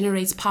that's what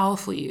generates power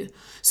for you.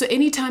 So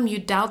anytime you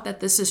doubt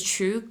that this is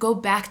true, go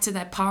back to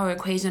that power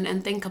equation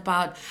and think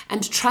about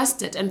and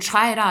trust it and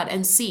try it out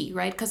and see,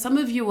 right? Because some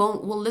of you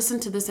will listen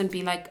to this and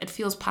be like, it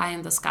feels pie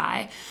in the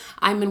sky.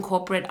 I'm in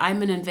corporate,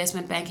 I'm in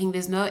investment banking.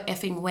 There's no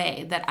effing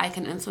way that I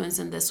can influence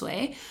in this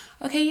way.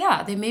 Okay,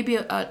 yeah, there may be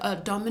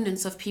a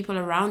dominance of people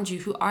around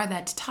you who are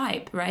that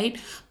type, right?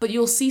 But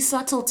you'll see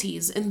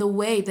subtleties in the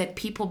way that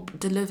people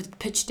deliver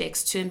pitch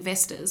decks to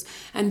investors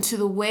and to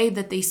the way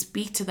that they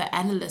speak to the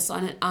analysts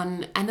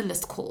on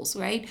analyst calls,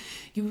 right?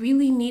 You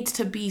really need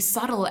to be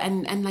subtle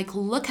and like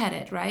look at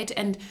it, right?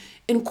 And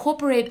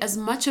incorporate as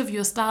much of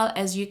your style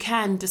as you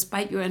can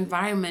despite your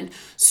environment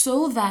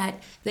so that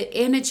the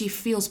energy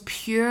feels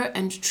pure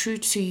and true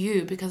to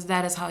you, because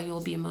that is how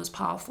you'll be most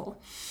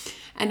powerful.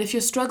 And if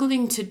you're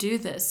struggling to do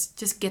this,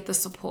 just get the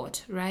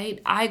support, right?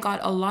 I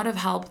got a lot of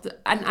help.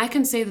 And I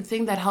can say the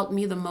thing that helped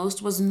me the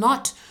most was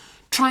not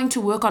trying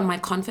to work on my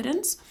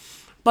confidence,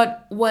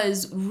 but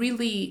was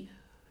really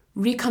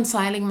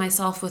reconciling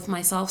myself with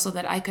myself so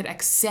that I could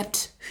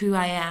accept who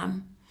I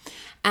am.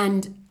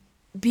 And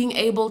being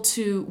able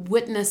to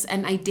witness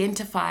and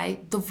identify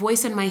the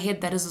voice in my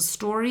head that is a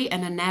story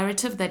and a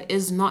narrative that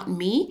is not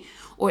me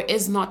or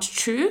is not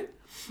true,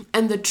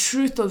 and the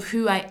truth of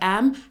who I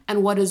am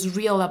and what is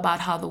real about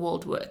how the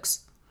world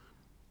works.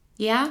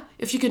 Yeah?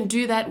 If you can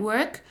do that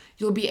work,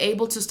 you'll be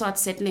able to start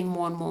settling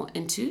more and more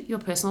into your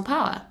personal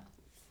power.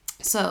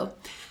 So,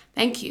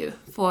 thank you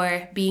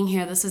for being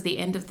here. This is the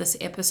end of this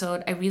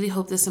episode. I really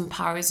hope this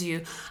empowers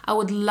you. I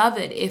would love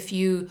it if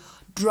you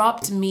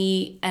dropped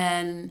me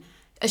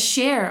a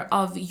share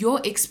of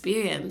your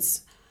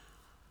experience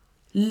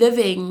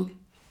living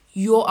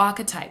your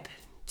archetype.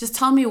 Just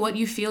tell me what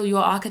you feel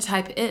your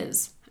archetype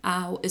is.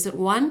 Is it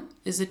 1?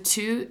 Is it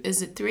 2?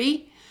 Is it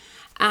 3?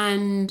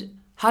 And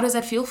how does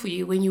that feel for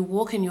you when you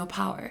walk in your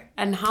power?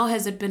 And how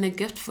has it been a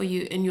gift for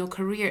you in your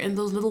career, in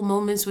those little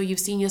moments where you've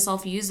seen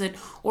yourself use it,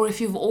 or if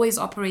you've always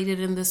operated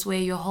in this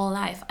way your whole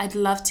life? I'd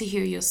love to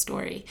hear your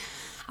story.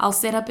 I'll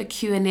set up a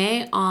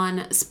Q&A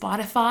on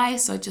Spotify,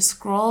 so just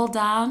scroll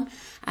down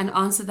and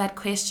answer that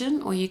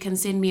question, or you can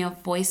send me a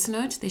voice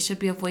note. There should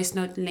be a voice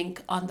note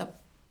link on the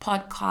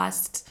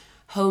podcast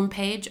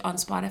homepage on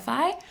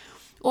Spotify.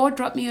 Or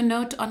drop me a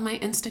note on my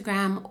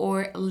Instagram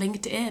or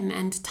LinkedIn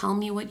and tell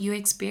me what you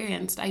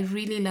experienced. I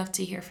really love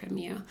to hear from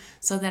you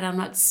so that I'm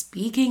not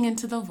speaking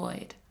into the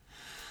void.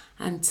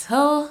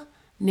 Until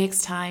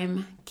next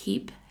time,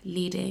 keep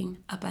leading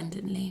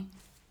abundantly.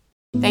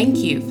 Thank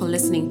you for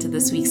listening to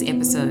this week's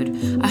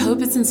episode. I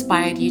hope it's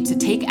inspired you to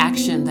take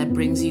action that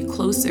brings you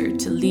closer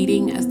to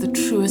leading as the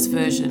truest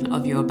version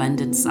of your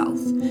abundant self.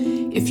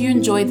 If you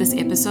enjoyed this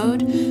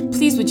episode,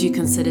 please would you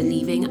consider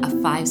leaving a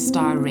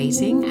 5-star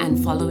rating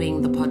and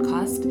following the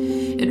podcast?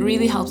 It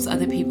really helps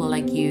other people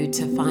like you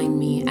to find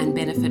me and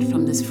benefit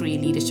from this free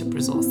leadership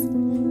resource.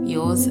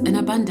 Yours in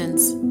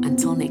abundance.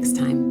 Until next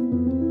time.